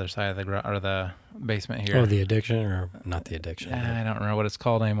have on the other side of the basement here. Oh, the addiction, or not the addiction? I don't remember what it's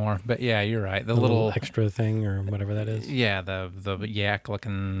called anymore, but yeah, you're right. The little extra thing or whatever that is. yeah, the yak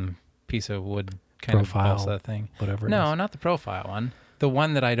looking piece of wood kind Profile, of balsa thing. Whatever. No, it is. not the profile one. The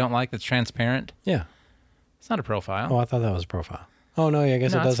one that I don't like that's transparent. Yeah. It's not a profile. Oh, I thought that was profile. Oh no, yeah, I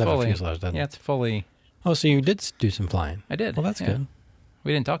guess it does have a fuselage, doesn't Yeah, it? it's fully. Oh, so you did do some flying. I did. Well, that's yeah. good.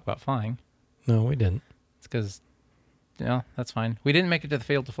 We didn't talk about flying. No, we didn't. It's because, that's fine. We didn't make it to the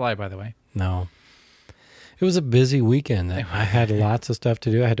field to fly, by the way. No. It was a busy weekend. I had lots of stuff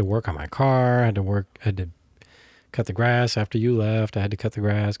to do. I had to work on my car. I had to cut the grass after you left. I had to cut the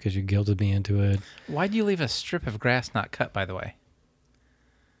grass because you guilted me into it. Why'd you leave a strip of grass not cut, by the way?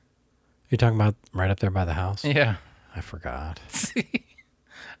 You're talking about right up there by the house? Yeah. I forgot.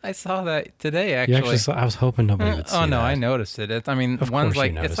 I saw that today, You actually. actually saw, I was hoping nobody would see Oh, no, that. I noticed it. One's course you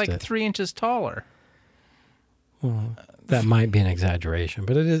like, it's noticed like it. 3 inches taller. Well, that might be an exaggeration,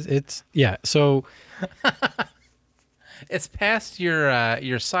 but it's yeah. So It's past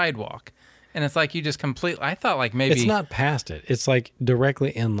your sidewalk. And it's like you just I thought like maybe. it's not past it. It's like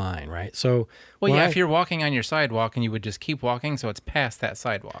directly in line, right? So Well, when yeah, I- if you're walking on your sidewalk and you would just keep walking, so it's past that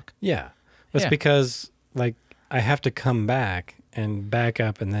sidewalk. Yeah. That's Yeah. because like I have to come back and back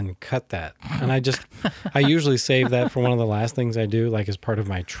up and then cut that. And I usually save that for one of the last things I do, like as part of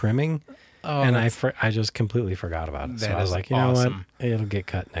my trimming. Oh, And I just completely forgot about it. So that I was is like, you know awesome. what? It'll get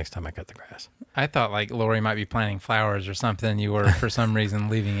cut next time I cut the grass. I thought like Lori might be planting flowers or something. You were for some reason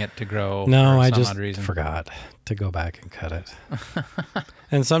leaving it to grow. No, for I some just odd reason. forgot to go back and cut it.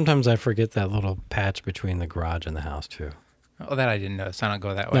 And sometimes I forget that little patch between the garage and the house too. Oh, that I didn't notice. I don't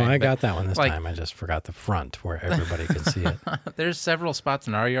go that way. No, I but got that one this like- time. I just forgot the front where everybody could see it. There's several spots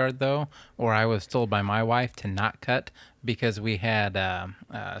in our yard though, where I was told by my wife to not cut because we had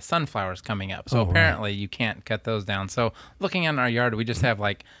sunflowers coming up. So Oh, right. apparently you can't cut those down. So looking in our yard, we just have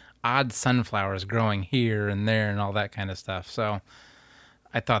like odd sunflowers growing here and there and all that kind of stuff. So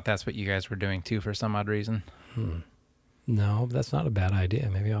I thought that's what you guys were doing too for some odd reason. No, that's not a bad idea.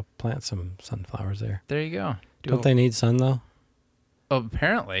 Maybe I'll plant some sunflowers there. There you go. Don't they need sun though? Oh,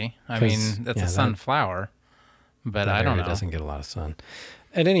 apparently. I 'Cause, mean, that's yeah, a that- sunflower, but That I don't area know. doesn't get a lot of sun.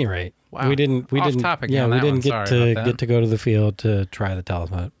 At any rate, Wow. we didn't. Off topic Yeah, on we that didn't one. get Sorry about that. to go to the field to try the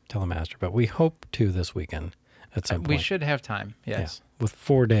Telemaster, but we hope to this weekend at some We point. should have time. Yes. Yeah, with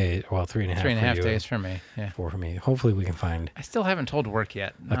 4 days. Well, 3.5. 3.5 for you days and for me. Yeah. 4 for me. Hopefully, we can find. I still haven't told work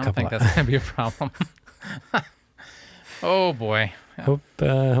yet. I don't couple think of- that's going to be a problem. Oh, boy. Hope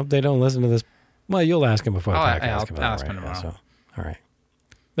they don't listen to this. Well, you'll ask him before the I'll podcast. comes ask out, him right? tomorrow. So, all right.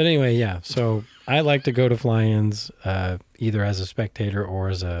 But anyway, yeah. So I like to go to fly-ins either as a spectator or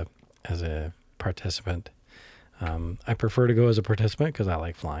as a participant. I prefer to go as a participant because I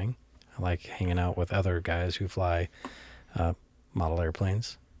like flying. I like hanging out with other guys who fly model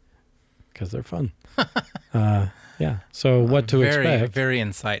airplanes because they're fun. Yeah. So what to expect? Very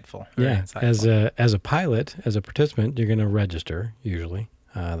insightful. Very Yeah, insightful. as a pilot, as a participant, you're going to register usually.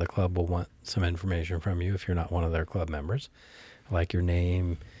 The club will want some information from you if you're not one of their club members, like your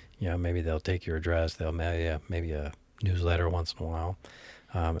name. You know, maybe they'll take your address. They'll mail you maybe a newsletter once in a while,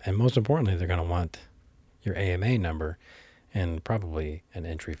 and most importantly, they're going to want your AMA number and probably an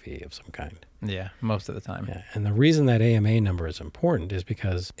entry fee of some kind. Yeah, most of the time. Yeah, and the reason that AMA number is important is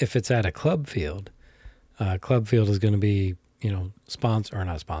because if it's at a club field is going to be, sponsored or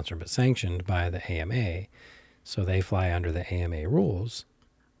not sponsored, but sanctioned by the AMA. So they fly under the AMA rules.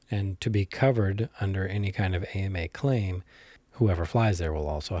 And to be covered under any kind of AMA claim, whoever flies there will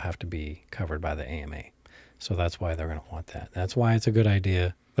also have to be covered by the AMA. So that's why they're going to want that. That's why it's a good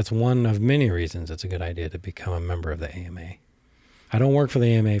idea. That's one of many reasons it's a good idea to become a member of the AMA. I don't work for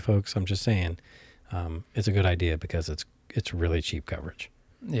the AMA, folks. I'm just saying it's a good idea because it's really cheap coverage.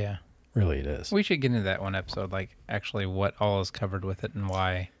 Yeah. Really, it is. We should get into that one episode, like actually what all is covered with it and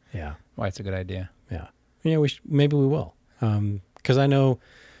why Yeah. it's a good idea. Yeah. Yeah, maybe we will. Because I know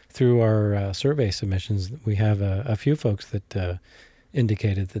through our survey submissions, we have a few folks that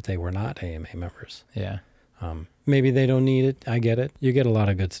indicated that they were not AMA members. Yeah. Maybe they don't need it. I get it. You get a lot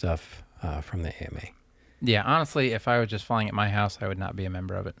of good stuff from the AMA. Yeah, honestly, if I was just flying at my house, I would not be a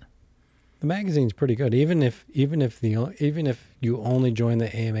member of it. The magazine's pretty good. Even if you only join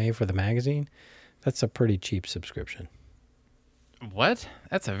the AMA for the magazine, that's a pretty cheap subscription. What?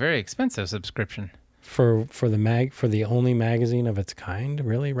 That's a very expensive subscription. For the only magazine of its kind,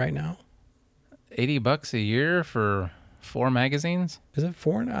 really, right now? $80 a year for 4 magazines? Is it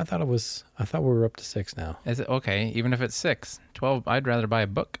 4 now? I thought we were up to 6 now. Is it okay? Even if it's 6, 12, I'd rather buy a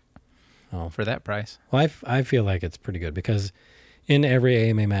book for that price. Well, I feel like it's pretty good because in every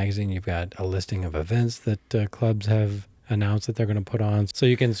AMA magazine, you've got a listing of events that clubs have announced that they're going to put on. So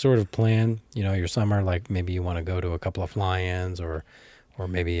you can sort of plan, your summer, like maybe you want to go to a couple of fly-ins or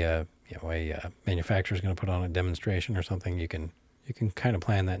maybe a manufacturer's going to put on a demonstration or something. You can kind of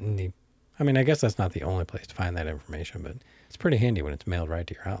plan that. I guess that's not the only place to find that information, but it's pretty handy when it's mailed right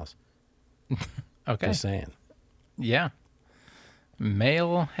to your house. Okay. Just saying. Yeah.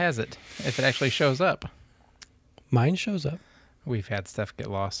 Mail has it, if it actually shows up. Mine shows up. We've had stuff get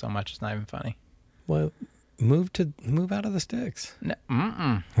lost so much it's not even funny. Well, move out of the sticks. No,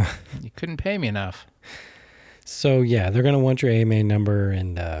 you couldn't pay me enough. So yeah, they're going to want your AMA number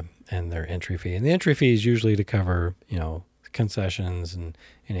and their entry fee. And the entry fee is usually to cover, concessions and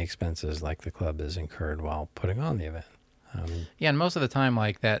any expenses like the club has incurred while putting on the event. Yeah, and most of the time,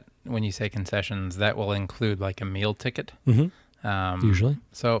 like that, when you say concessions, that will include like a meal ticket. Mm-hmm. Usually.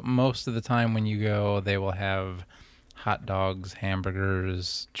 So most of the time when you go, they will have hot dogs,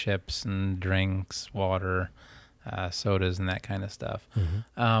 hamburgers, chips and drinks, water, sodas, and that kind of stuff.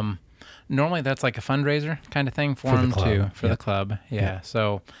 Mm-hmm. Normally that's like a fundraiser kind of thing for them too, for the club. Yeah. Yep.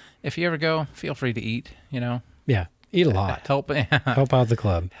 So if you ever go, feel free to eat, Yeah. Eat a lot. Help out the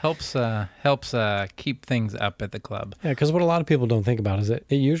club. Helps keep things up at the club. Yeah, because what a lot of people don't think about is that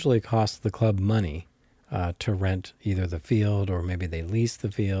it usually costs the club money to rent either the field or maybe they lease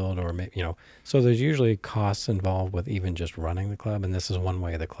the field or so there's usually costs involved with even just running the club, and this is one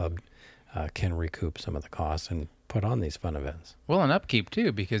way the club can recoup some of the costs and put on these fun events. Well, and upkeep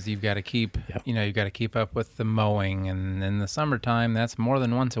too, because you've got to keep you've got to keep up with the mowing, and in the summertime that's more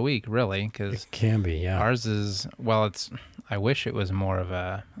than once a week really, because it can be. Yeah, ours is I wish it was more of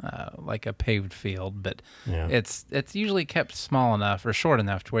a like a paved field, but it's usually kept small enough or short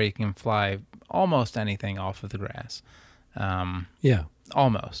enough to where you can fly almost anything off of the grass.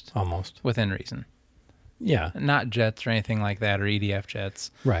 Almost within reason. Yeah, not jets or anything like that, or EDF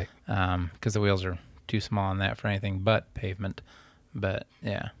jets, right? Because the wheels are too small on that for anything but pavement. But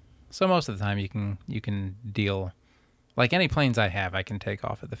yeah, so most of the time you can deal, like any planes I have, I can take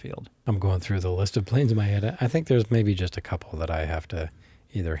off at the field. I'm going through the list of planes in my head. I think there's maybe just a couple that I have to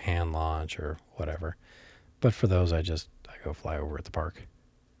either hand launch or whatever. But for those, I go fly over at the park.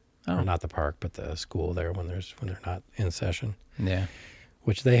 Or not the park, but the school there when they're not in session. Yeah.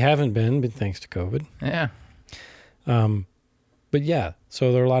 Which they haven't been thanks to COVID. Yeah. But yeah,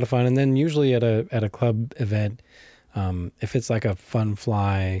 so they're a lot of fun. And then usually at a club event, if it's like a fun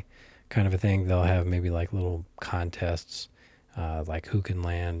fly kind of a thing, they'll have maybe like little contests, like who can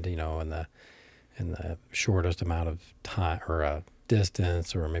land, in the shortest amount of time or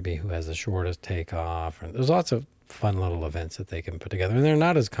distance, or maybe who has the shortest takeoff. And there's lots of fun little events that they can put together, and they're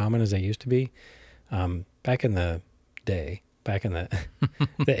not as common as they used to be. Back in the day, back in the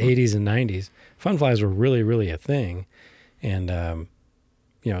the 80s and 90s, fun flies were really, really a thing. And,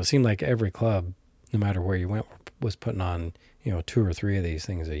 it seemed like every club, no matter where you went, was putting on, 2 or 3 of these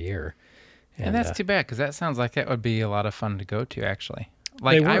things a year. And that's too bad, because that sounds like that would be a lot of fun to go to, actually.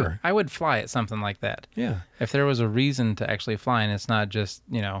 Like, I would fly at something like that. Yeah. If there was a reason to actually fly, and it's not just,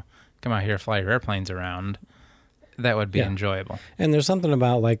 come out here, fly your airplanes around, that would be enjoyable. And there's something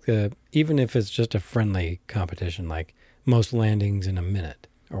about, like, even if it's just a friendly competition, like most landings in a minute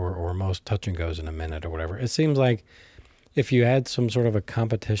or most touch and goes in a minute or whatever, it seems like if you add some sort of a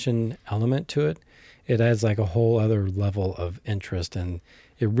competition element to it, it adds like a whole other level of interest, and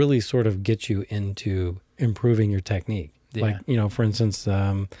it really sort of gets you into improving your technique. Yeah. Like, for instance,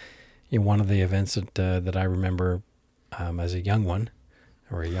 one of the events that I remember as a young one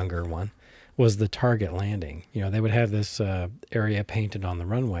or a younger one was the target landing. They would have this area painted on the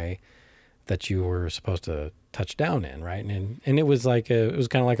runway that you were supposed to touch down in, right? And it was like it was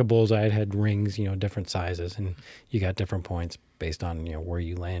kind of like a bullseye. It had rings, different sizes, and you got different points based on where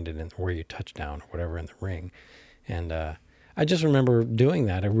you landed and where you touched down or whatever in the ring. And I just remember doing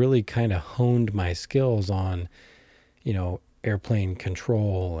that. It really kind of honed my skills on, airplane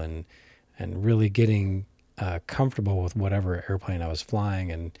control and really getting comfortable with whatever airplane I was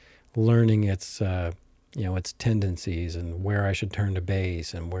flying and learning its its tendencies and where I should turn to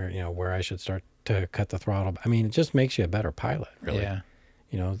base and where I should start to cut the throttle. I mean, it just makes you a better pilot, really. Yeah.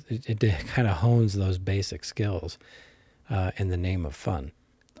 It kind of hones those basic skills in the name of fun.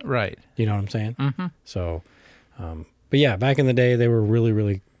 Right. You know what I'm saying? Mm-hmm. So, but yeah, back in the day, they were really,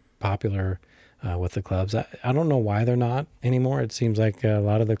 really popular with the clubs. I don't know why they're not anymore. It seems like a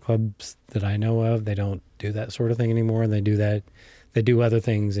lot of the clubs that I know of, they don't do that sort of thing anymore. And they do other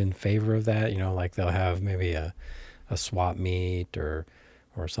things in favor of that. You know, like they'll have maybe a swap meet or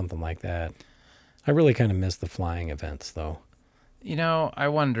something like that. I really kind of miss the flying events, though. You know, I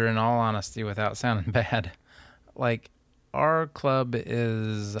wonder, in all honesty, without sounding bad, like our club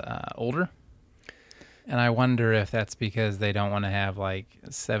is older. And I wonder if that's because they don't want to have like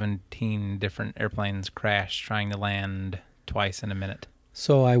 17 different airplanes crash trying to land twice in a minute.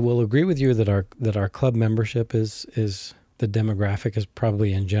 So I will agree with you that our club membership is the demographic is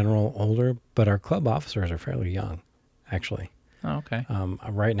probably in general older, but our club officers are fairly young, actually. Oh, okay.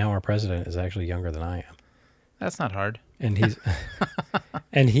 Right now, our president is actually younger than I am, That's not hard.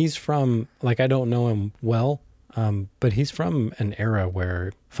 and he's from, like, I don't know him well, but he's from an era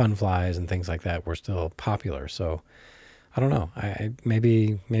where fun flies and things like that were still popular. So I don't know. I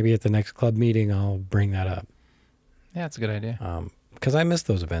maybe at the next club meeting I'll bring that up. Yeah, that's a good idea. Because I miss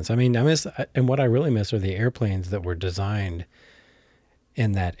those events. I mean, and what I really miss are the airplanes that were designed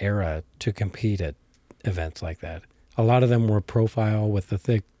in that era to compete at events like that. A lot of them were profile with the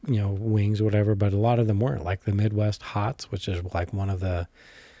thick, wings or whatever, but a lot of them weren't. Like the Midwest Hots, which is like one of the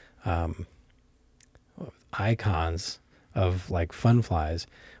icons of like fun flies,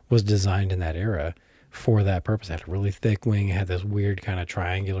 was designed in that era for that purpose. It had a really thick wing. It had this weird kind of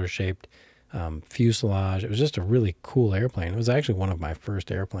triangular shaped fuselage. It was just a really cool airplane. It was actually one of my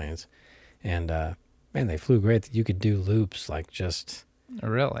first airplanes, and man, they flew great. You could do loops like just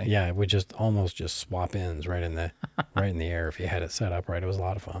Really? yeah, it would just almost just swap ends right in the air if you had it set up right. It was a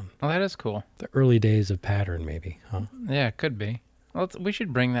lot of fun. Well, that is cool. The early days of pattern, maybe, huh? Yeah, it could be. We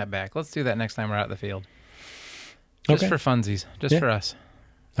should bring that back. Let's do that next time we're out in the field. Just Okay. for funsies. Just for us.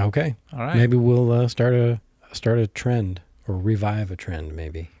 Okay. All right. Maybe we'll start a trend or revive a trend.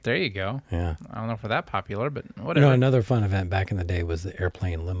 Maybe. There you go. Yeah. I don't know if we're that popular, but You whatever. know, another fun event back in the day was the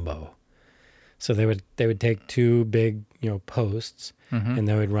airplane limbo. So they would take two big, posts, Mhm. and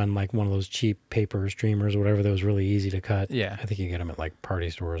they would run like one of those cheap paper streamers or whatever that was really easy to cut. Yeah. I think you get them at like party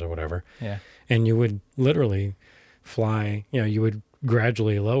stores or whatever. Yeah. And you would literally fly, you would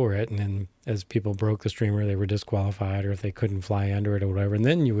gradually lower it, and then as people broke the streamer, they were disqualified, or if they couldn't fly under it or whatever. And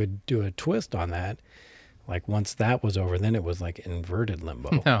then you would do a twist on that. Like once that was over, then it was like inverted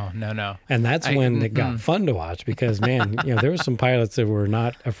limbo. No. And that's when it got fun to watch because, man, there were some pilots that were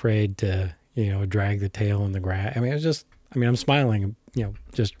not afraid to, drag the tail in the grass. I mean, it was just, I'm smiling,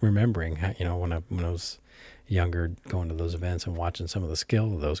 just remembering, how, when I was younger, going to those events and watching some of the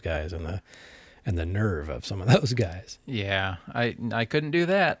skill of those guys and the nerve of some of those guys. Yeah. I couldn't do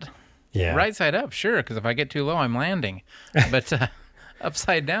that. Yeah. Right side up, sure, because if I get too low, I'm landing. But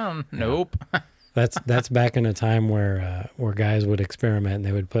upside down, nope. That's back in a time where guys would experiment and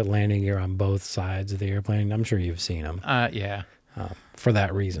they would put landing gear on both sides of the airplane. I'm sure you've seen them. Yeah. For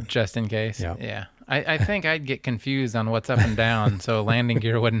that reason. Just in case. Yeah. Yeah. I think I'd get confused on what's up and down, so landing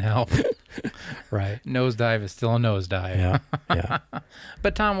gear wouldn't help. Right. Nosedive is still a nosedive. Yeah.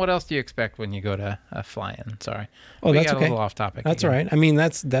 But Tom, what else do you expect when you go to fly-in? Sorry. Oh, we that's got okay. a little off topic. That's again. all right. I mean,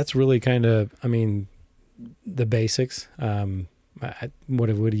 that's really kind of, the basics. What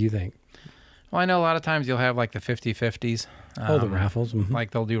do you think? Well, I know a lot of times you'll have like the 50/50s. The raffles. Mhm.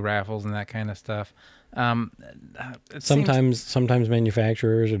 Like they'll do raffles and that kind of stuff. It Sometimes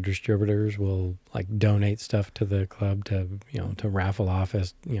manufacturers or distributors will like donate stuff to the club to raffle off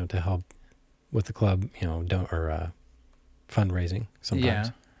as to help with the club fundraising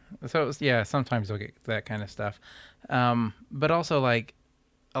sometimes. Yeah. So sometimes you'll get that kind of stuff. But also like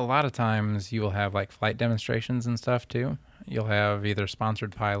a lot of times you will have like flight demonstrations and stuff too. You'll have either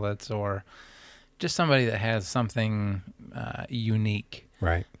sponsored pilots or just somebody that has something unique.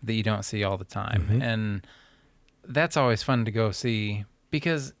 Right. That you don't see all the time. Mhm. And that's always fun to go see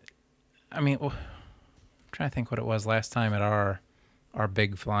because, I'm trying to think what it was last time at our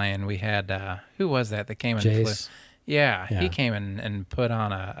big fly-in. We had, who was that came and flew? Jace. Yeah, Yeah. he came and put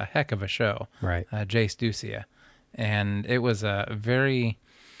on a heck of a show. Right. Jace Ducia. And it was a very,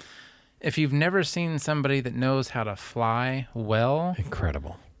 if you've never seen somebody that knows how to fly well,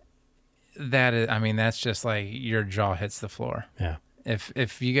 Incredible. that's just like your jaw hits the floor. Yeah.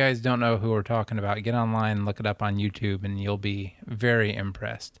 If you guys don't know who we're talking about, get online and look it up on YouTube, and you'll be very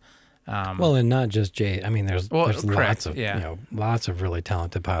impressed. Well, and not just Jay. There's correct, lots of yeah. lots of really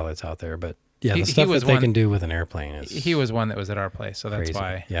talented pilots out there. But yeah, He the stuff was that they one- can do with an airplane is He was one that was at our place, so that's crazy.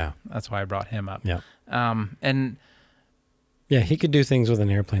 why Yeah. I brought him up. Yeah. And Yeah, he could do things with an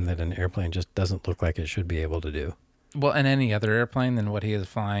airplane that an airplane just doesn't look like it should be able to do. Well, and any other airplane than what he is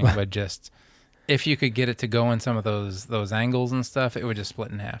flying would just, if you could get it to go in some of those angles and stuff, it would just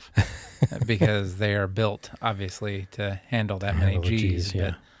split in half because they are built obviously to handle that many G's.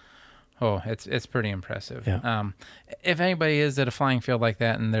 Yeah. But, it's pretty impressive. Yeah. If anybody is at a flying field like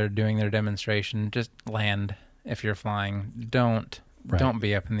that and they're doing their demonstration, just land. If you're flying, don't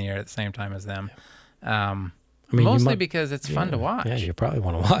be up in the air at the same time as them. Mostly because it's fun to watch. Yeah, you probably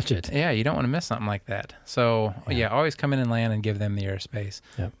want to watch it. Yeah, you don't want to miss something like that. So, always come in and land and give them the airspace.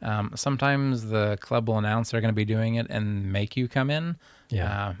 Yep. Sometimes the club will announce they're going to be doing it and make you come in.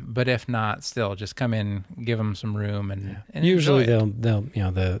 Yeah. But if not, still, just come in, give them some room, and usually enjoy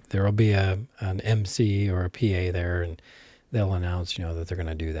they'll there'll be an MC or a PA there, and they'll announce that they're going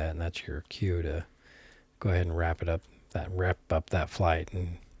to do that, and that's your cue to go ahead and wrap up that flight,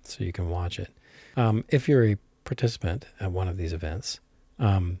 and so you can watch it. If you're a participant at one of these events,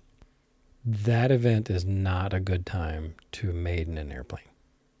 that event is not a good time to maiden an airplane.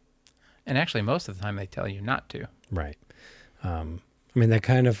 And actually, most of the time they tell you not to. Right. That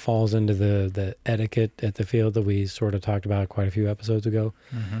kind of falls into the etiquette at the field that we sort of talked about quite a few episodes ago.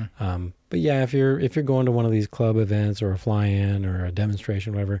 Mm-hmm. But yeah, if you're going to one of these club events or a fly-in or a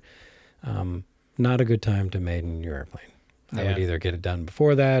demonstration, whatever, not a good time to maiden your airplane. I would either get it done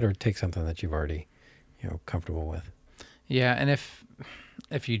before that or take something that you've already, comfortable with. Yeah, and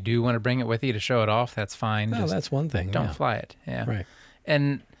if you do want to bring it with you to show it off, that's fine. No, that's one thing. Don't fly it. Yeah. Right.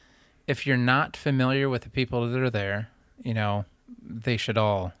 And if you're not familiar with the people that are there, they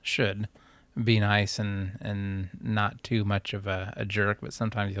should be nice and not too much of a jerk, but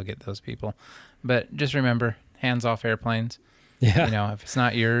sometimes you'll get those people. But just remember, hands off airplanes. Yeah. If it's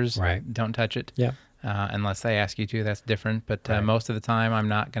not yours, right, don't touch it. Yeah. Unless they ask you to, that's different. But most of the time, I'm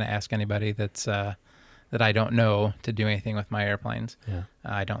not going to ask anybody that I don't know to do anything with my airplanes. Yeah.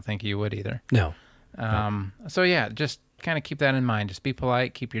 I don't think you would either. No. So yeah, just kind of keep that in mind. Just be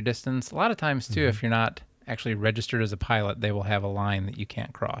polite, keep your distance. A lot of times too, if you're not actually registered as a pilot, they will have a line that you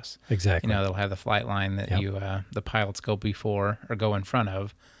can't cross. Exactly. They'll have the flight line that the pilots go before or go in front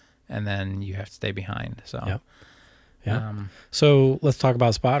of, and then you have to stay behind. So. Yep. Yeah. So let's talk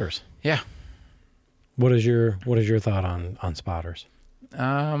about spotters. Yeah. What is your thought on spotters?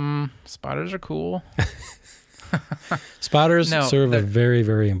 Spotters are cool. Spotters serve a very,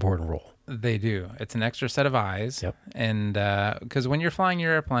 very important role. They do. It's an extra set of eyes. Yep. And because when you're flying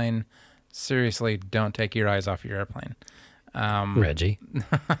your airplane, seriously, don't take your eyes off your airplane. Reggie.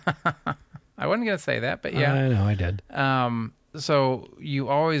 I wasn't going to say that, but yeah. I know, I did. So you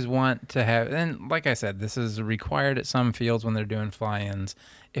always want to have, and like I said, this is required at some fields when they're doing fly-ins.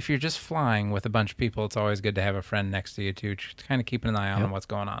 If you're just flying with a bunch of people, it's always good to have a friend next to you to kind of keep an eye on what's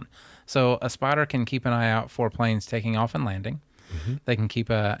going on. So a spotter can keep an eye out for planes taking off and landing. Mm-hmm. They can keep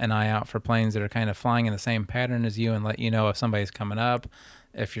an eye out for planes that are kind of flying in the same pattern as you and let you know if somebody's coming up,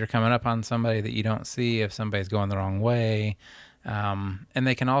 if you're coming up on somebody that you don't see, if somebody's going the wrong way. And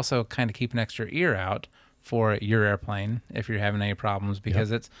they can also kind of keep an extra ear out for your airplane if you're having any problems,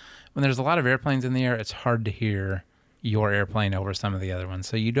 because it's when there's a lot of airplanes in the air, it's hard to hear your airplane over some of the other ones.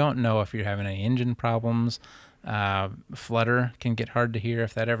 So you don't know if you're having any engine problems. Flutter can get hard to hear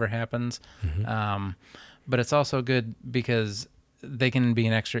if that ever happens. Mm-hmm. But it's also good because they can be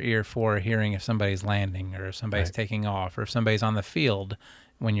an extra ear for hearing if somebody's landing or if somebody's taking off or if somebody's on the field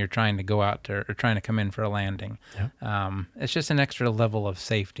when you're trying to go out to, or trying to come in for a landing. Yep. It's just an extra level of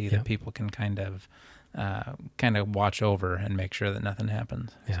safety that people can kind of watch over and make sure that nothing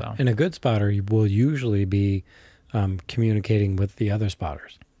happens. Yeah. So. And a good spotter will usually be communicating with the other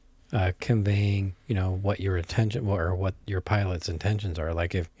spotters, conveying, what your intention or what your pilot's intentions are.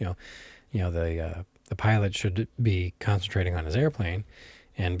 Like if the pilot should be concentrating on his airplane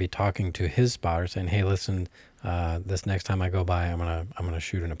and be talking to his spotter, saying, "Hey, listen, this next time I go by, I'm gonna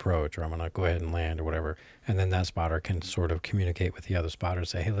shoot an approach, or I'm gonna go ahead and land, or whatever." And then that spotter can sort of communicate with the other spotter,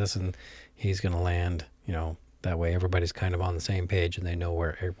 say, "Hey, listen, he's gonna land." That way everybody's kind of on the same page and they know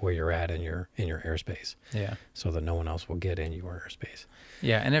where you're at in your airspace. Yeah. So that no one else will get in your airspace.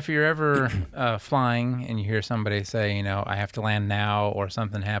 Yeah, and if you're ever flying and you hear somebody say, "I have to land now," or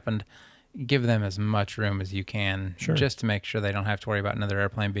something happened, give them as much room as you can, just to make sure they don't have to worry about another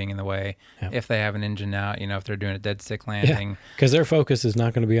airplane being in the way. Yep. If they have an engine out, if they're doing a dead stick landing. Because their focus is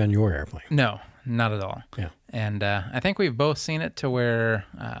not going to be on your airplane. No, not at all. Yeah. And I think we've both seen it to where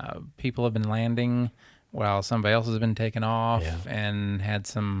people have been landing while somebody else has been taken off and had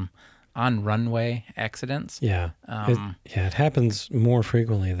some on-runway accidents. Yeah. It happens more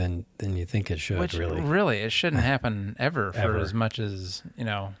frequently than you think it should, Which really. Really, it shouldn't happen ever for as much as,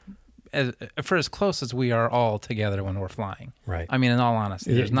 for as close as we are all together when we're flying. Right. I mean, in all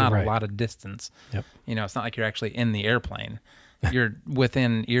honesty, there's not Right. a lot of distance. Yep. You know, it's not like you're actually in the airplane. You're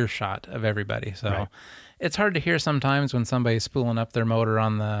within earshot of everybody. So Right. it's hard to hear sometimes when somebody's spooling up their motor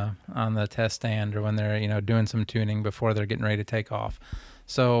on the test stand, or when they're, you know, doing some tuning before they're getting ready to take off.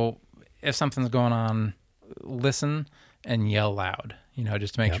 So if something's going on, listen and yell loud, you know,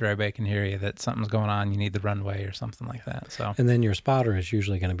 just to make Yep. sure everybody can hear you, that something's going on, you need the runway or something like that. So, And then your spotter is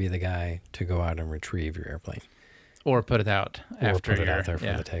usually going to be the guy to go out and retrieve your airplane. or put it out Or after put it out there for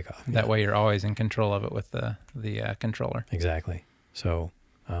yeah. the takeoff. That Yeah. way you're always in control of it with the controller. Exactly. So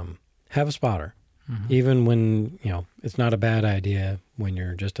have a spotter. Even when, you know, it's not a bad idea when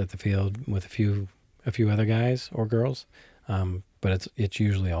you're just at the field with a few other guys or girls, but it's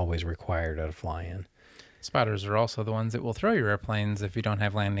usually always required at a fly-in. Spotters are also the ones that will throw your airplanes if you don't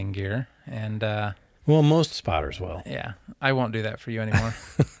have landing gear. And Well, most spotters will. yeah, I won't do that for you anymore.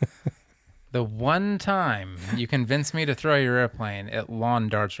 The one time you convince me to throw your airplane, it lawn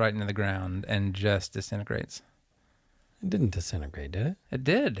darts right into the ground and just disintegrates. It didn't disintegrate, did it? It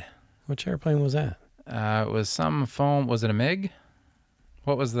did. Which airplane was that? It was some foam. Was it a MiG?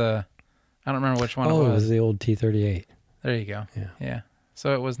 What was the... I don't remember which one Oh, it it was. was the old T-38. There you go. Yeah. Yeah.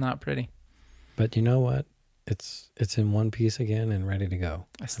 So it was not pretty. But you know what? It's in one piece again and ready to go.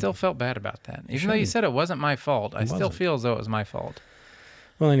 I still felt bad about that. You Even though you shouldn't. said it wasn't my fault, I It still wasn't. feel as though it was my fault.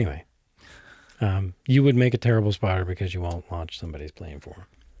 Well, anyway, you would make a terrible spotter because you won't launch somebody's plane for them.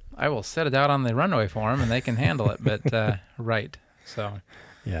 I will set it out on the runway for them, and they can handle it. But right. So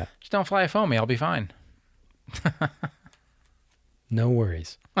Yeah. just don't fly a foamy. I'll be fine. No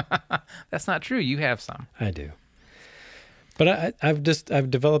worries. That's not true. You have some. I do. But I've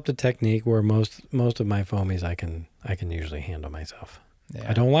developed a technique where most of my foamies I can usually handle myself. Yeah.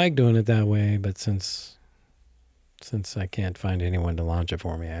 I don't like doing it that way, but since I can't find anyone to launch it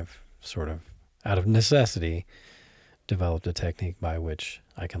for me, I've sort of, out of necessity, developed a technique by which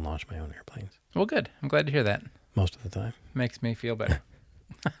I can launch my own airplanes Well, good. I'm glad to hear that. most of the time. Makes me feel better.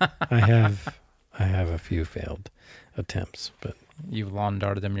 I have a few failed attempts, but You've lawn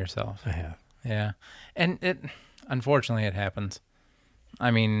darted them yourself. I have. Yeah. And unfortunately, it happens. I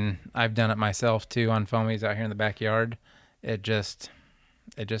mean, I've done it myself too on foamies out here in the backyard. It just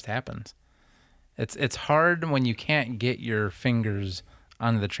happens. It's hard when you can't get your fingers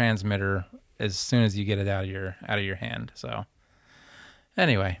onto the transmitter as soon as you get it out of your hand. So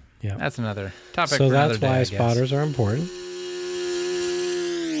anyway, Yeah. that's another topic So for another that's day, why I guess. spotters are important.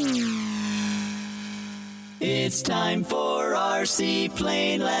 It's time for RC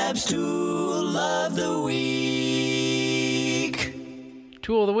Plane Labs Tool of the Week.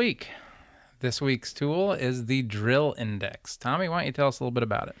 Tool of the week. This week's tool is the drill index. Tommy, why don't you tell us a little bit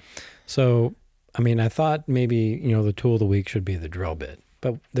about it? So, I mean, I thought maybe, the tool of the week should be the drill bit,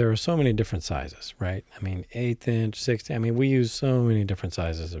 but there are so many different sizes, right? I mean, 1/8 inch, 16. I mean, we use so many different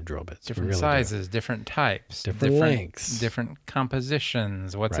sizes of drill bits. We Different really do. sizes, different types, Different lengths. different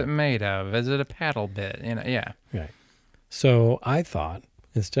compositions. What's Right. it made of? Is it a paddle bit? Yeah. Right. So I thought,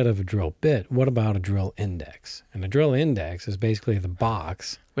 instead of a drill bit, what about a drill index? And a drill index is basically the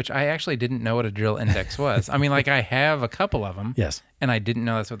box. Which I actually didn't know what a drill index was. I mean, like I have a couple of them, Yes. and I didn't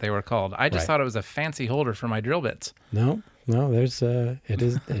know that's what they were called. I just Right. thought it was a fancy holder for my drill bits. No, there's it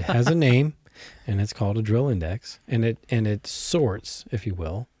has a name, and it's called a drill index, and it sorts, if you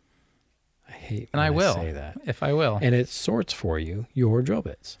will. I hate And when I will, say that. if I will. And it sorts for you your drill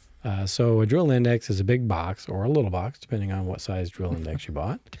bits. So a drill index is a big box or a little box, depending on what size drill index you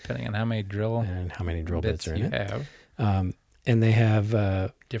bought Depending on how many drill and how many drill bits are in you it. have. And they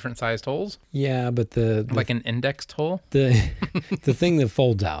have, Different sized holes, but the like an indexed hole. the thing that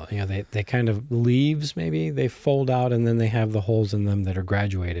folds out, they kind of leaves, maybe they fold out, and then they have the holes in them that are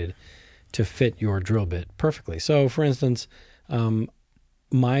graduated to fit your drill bit perfectly. So for instance,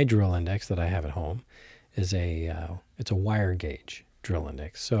 my drill index that I have at home is it's a wire gauge drill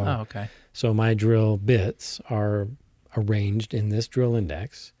index. So Oh, okay. So my drill bits are arranged in this drill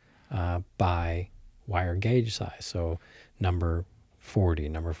index by wire gauge size. So number 40,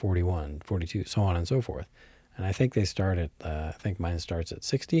 number 41, 42, so on and so forth. And I think they start at, I think mine starts at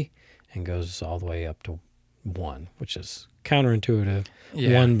 60 and goes all the way up to 1, which is counterintuitive.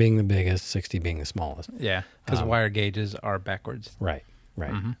 Yeah. 1 being the biggest, 60 being the smallest. Yeah, because wire gauges are backwards. Right.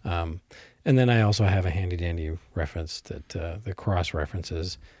 And then I also have a handy dandy reference that the cross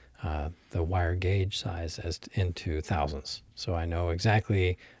references the wire gauge size as into thousandths. So I know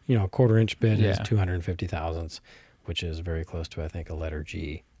exactly, a 1/4 inch bit is Yeah. 250 thousandths, which is very close to, I think, a letter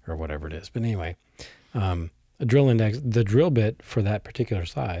G or whatever it is. But anyway, a drill index, the drill bit for that particular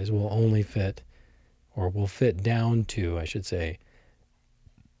size will only fit, or will fit down to, I should say,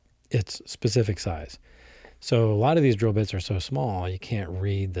 its specific size. So a lot of these drill bits are so small, you can't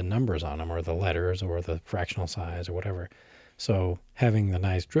read the numbers on them or the letters or the fractional size or whatever. So having the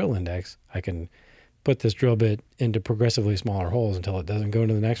nice drill index, I can put this drill bit into progressively smaller holes until it doesn't go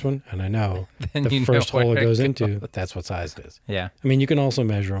into the next one. And I know Then the you know first hole where it goes it into, goes. that's what size it is. Yeah. I mean, you can also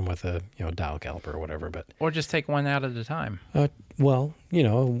measure them with a dial caliper or whatever, but Or just take one out at a time. well,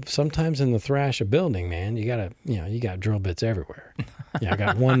 sometimes in the thrash of building, man, you got drill bits everywhere. I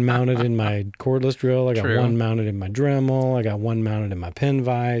got one mounted in my cordless drill. I got True. one mounted in my Dremel. I got one mounted in my pin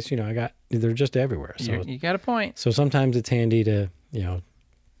vise. They're just everywhere. So, You got a point. so sometimes it's handy to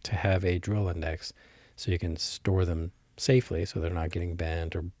have a drill index so you can store them safely so they're not getting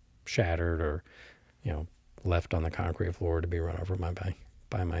bent or shattered or, left on the concrete floor to be run over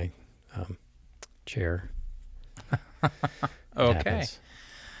by my chair. It Okay. happens.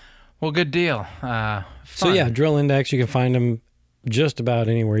 Well, good deal. So Fun. yeah, drill index, you can find them just about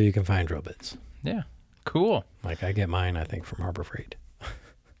anywhere you can find drill bits. Yeah. Cool. Like I get mine, I think, from Harbor Freight.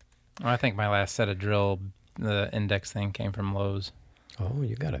 I think my last set of the index thing came from Lowe's. Oh,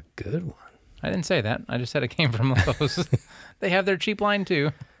 you got a good one. I didn't say that. I just said it came from Lowe's. They have their cheap line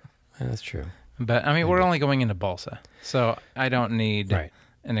too. That's true. But I mean, we're only going into balsa, so I don't need Right.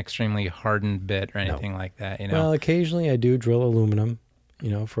 an extremely hardened bit or anything like that. Well, occasionally I do drill aluminum,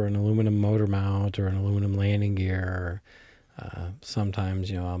 for an aluminum motor mount or an aluminum landing gear.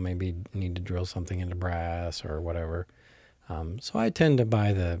 Sometimes, I'll maybe need to drill something into brass or whatever. So I tend to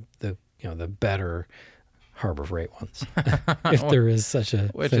buy the better Harbor Freight ones, if there is such a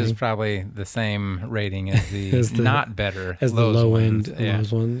which thing, is probably the same rating as the, As the- not better as the Lowe's low ones. end Yeah.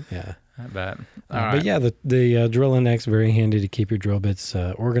 Lowe's one. Yeah. But But yeah, the drill index, very handy to keep your drill bits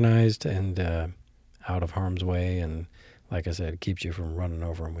organized and out of harm's way. And like I said, it keeps you from running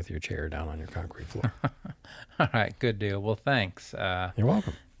over them with your chair down on your concrete floor. All right, good deal. Well, thanks. You're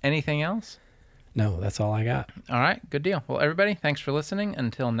welcome. Anything else? No, that's all I got. All right, good deal. Well, everybody, thanks for listening.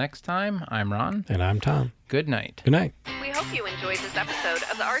 Until next time, I'm Ron. And I'm Tom. Good night. Good night. We hope you enjoyed this episode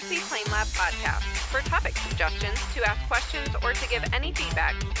of the RC Plane Lab podcast. For topic suggestions, to ask questions, or to give any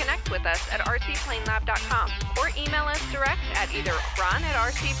feedback, connect with us at rcplanelab.com or email us direct at either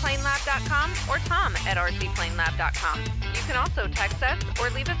ron@rcplanelab.com or tom@rcplanelab.com. You can also text us or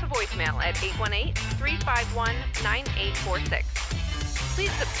leave us a voicemail at 818-351-9846.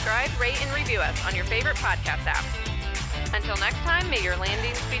 Please subscribe, rate, and review us on your favorite podcast app. Until next time, may your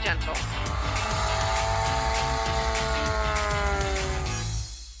landings be gentle.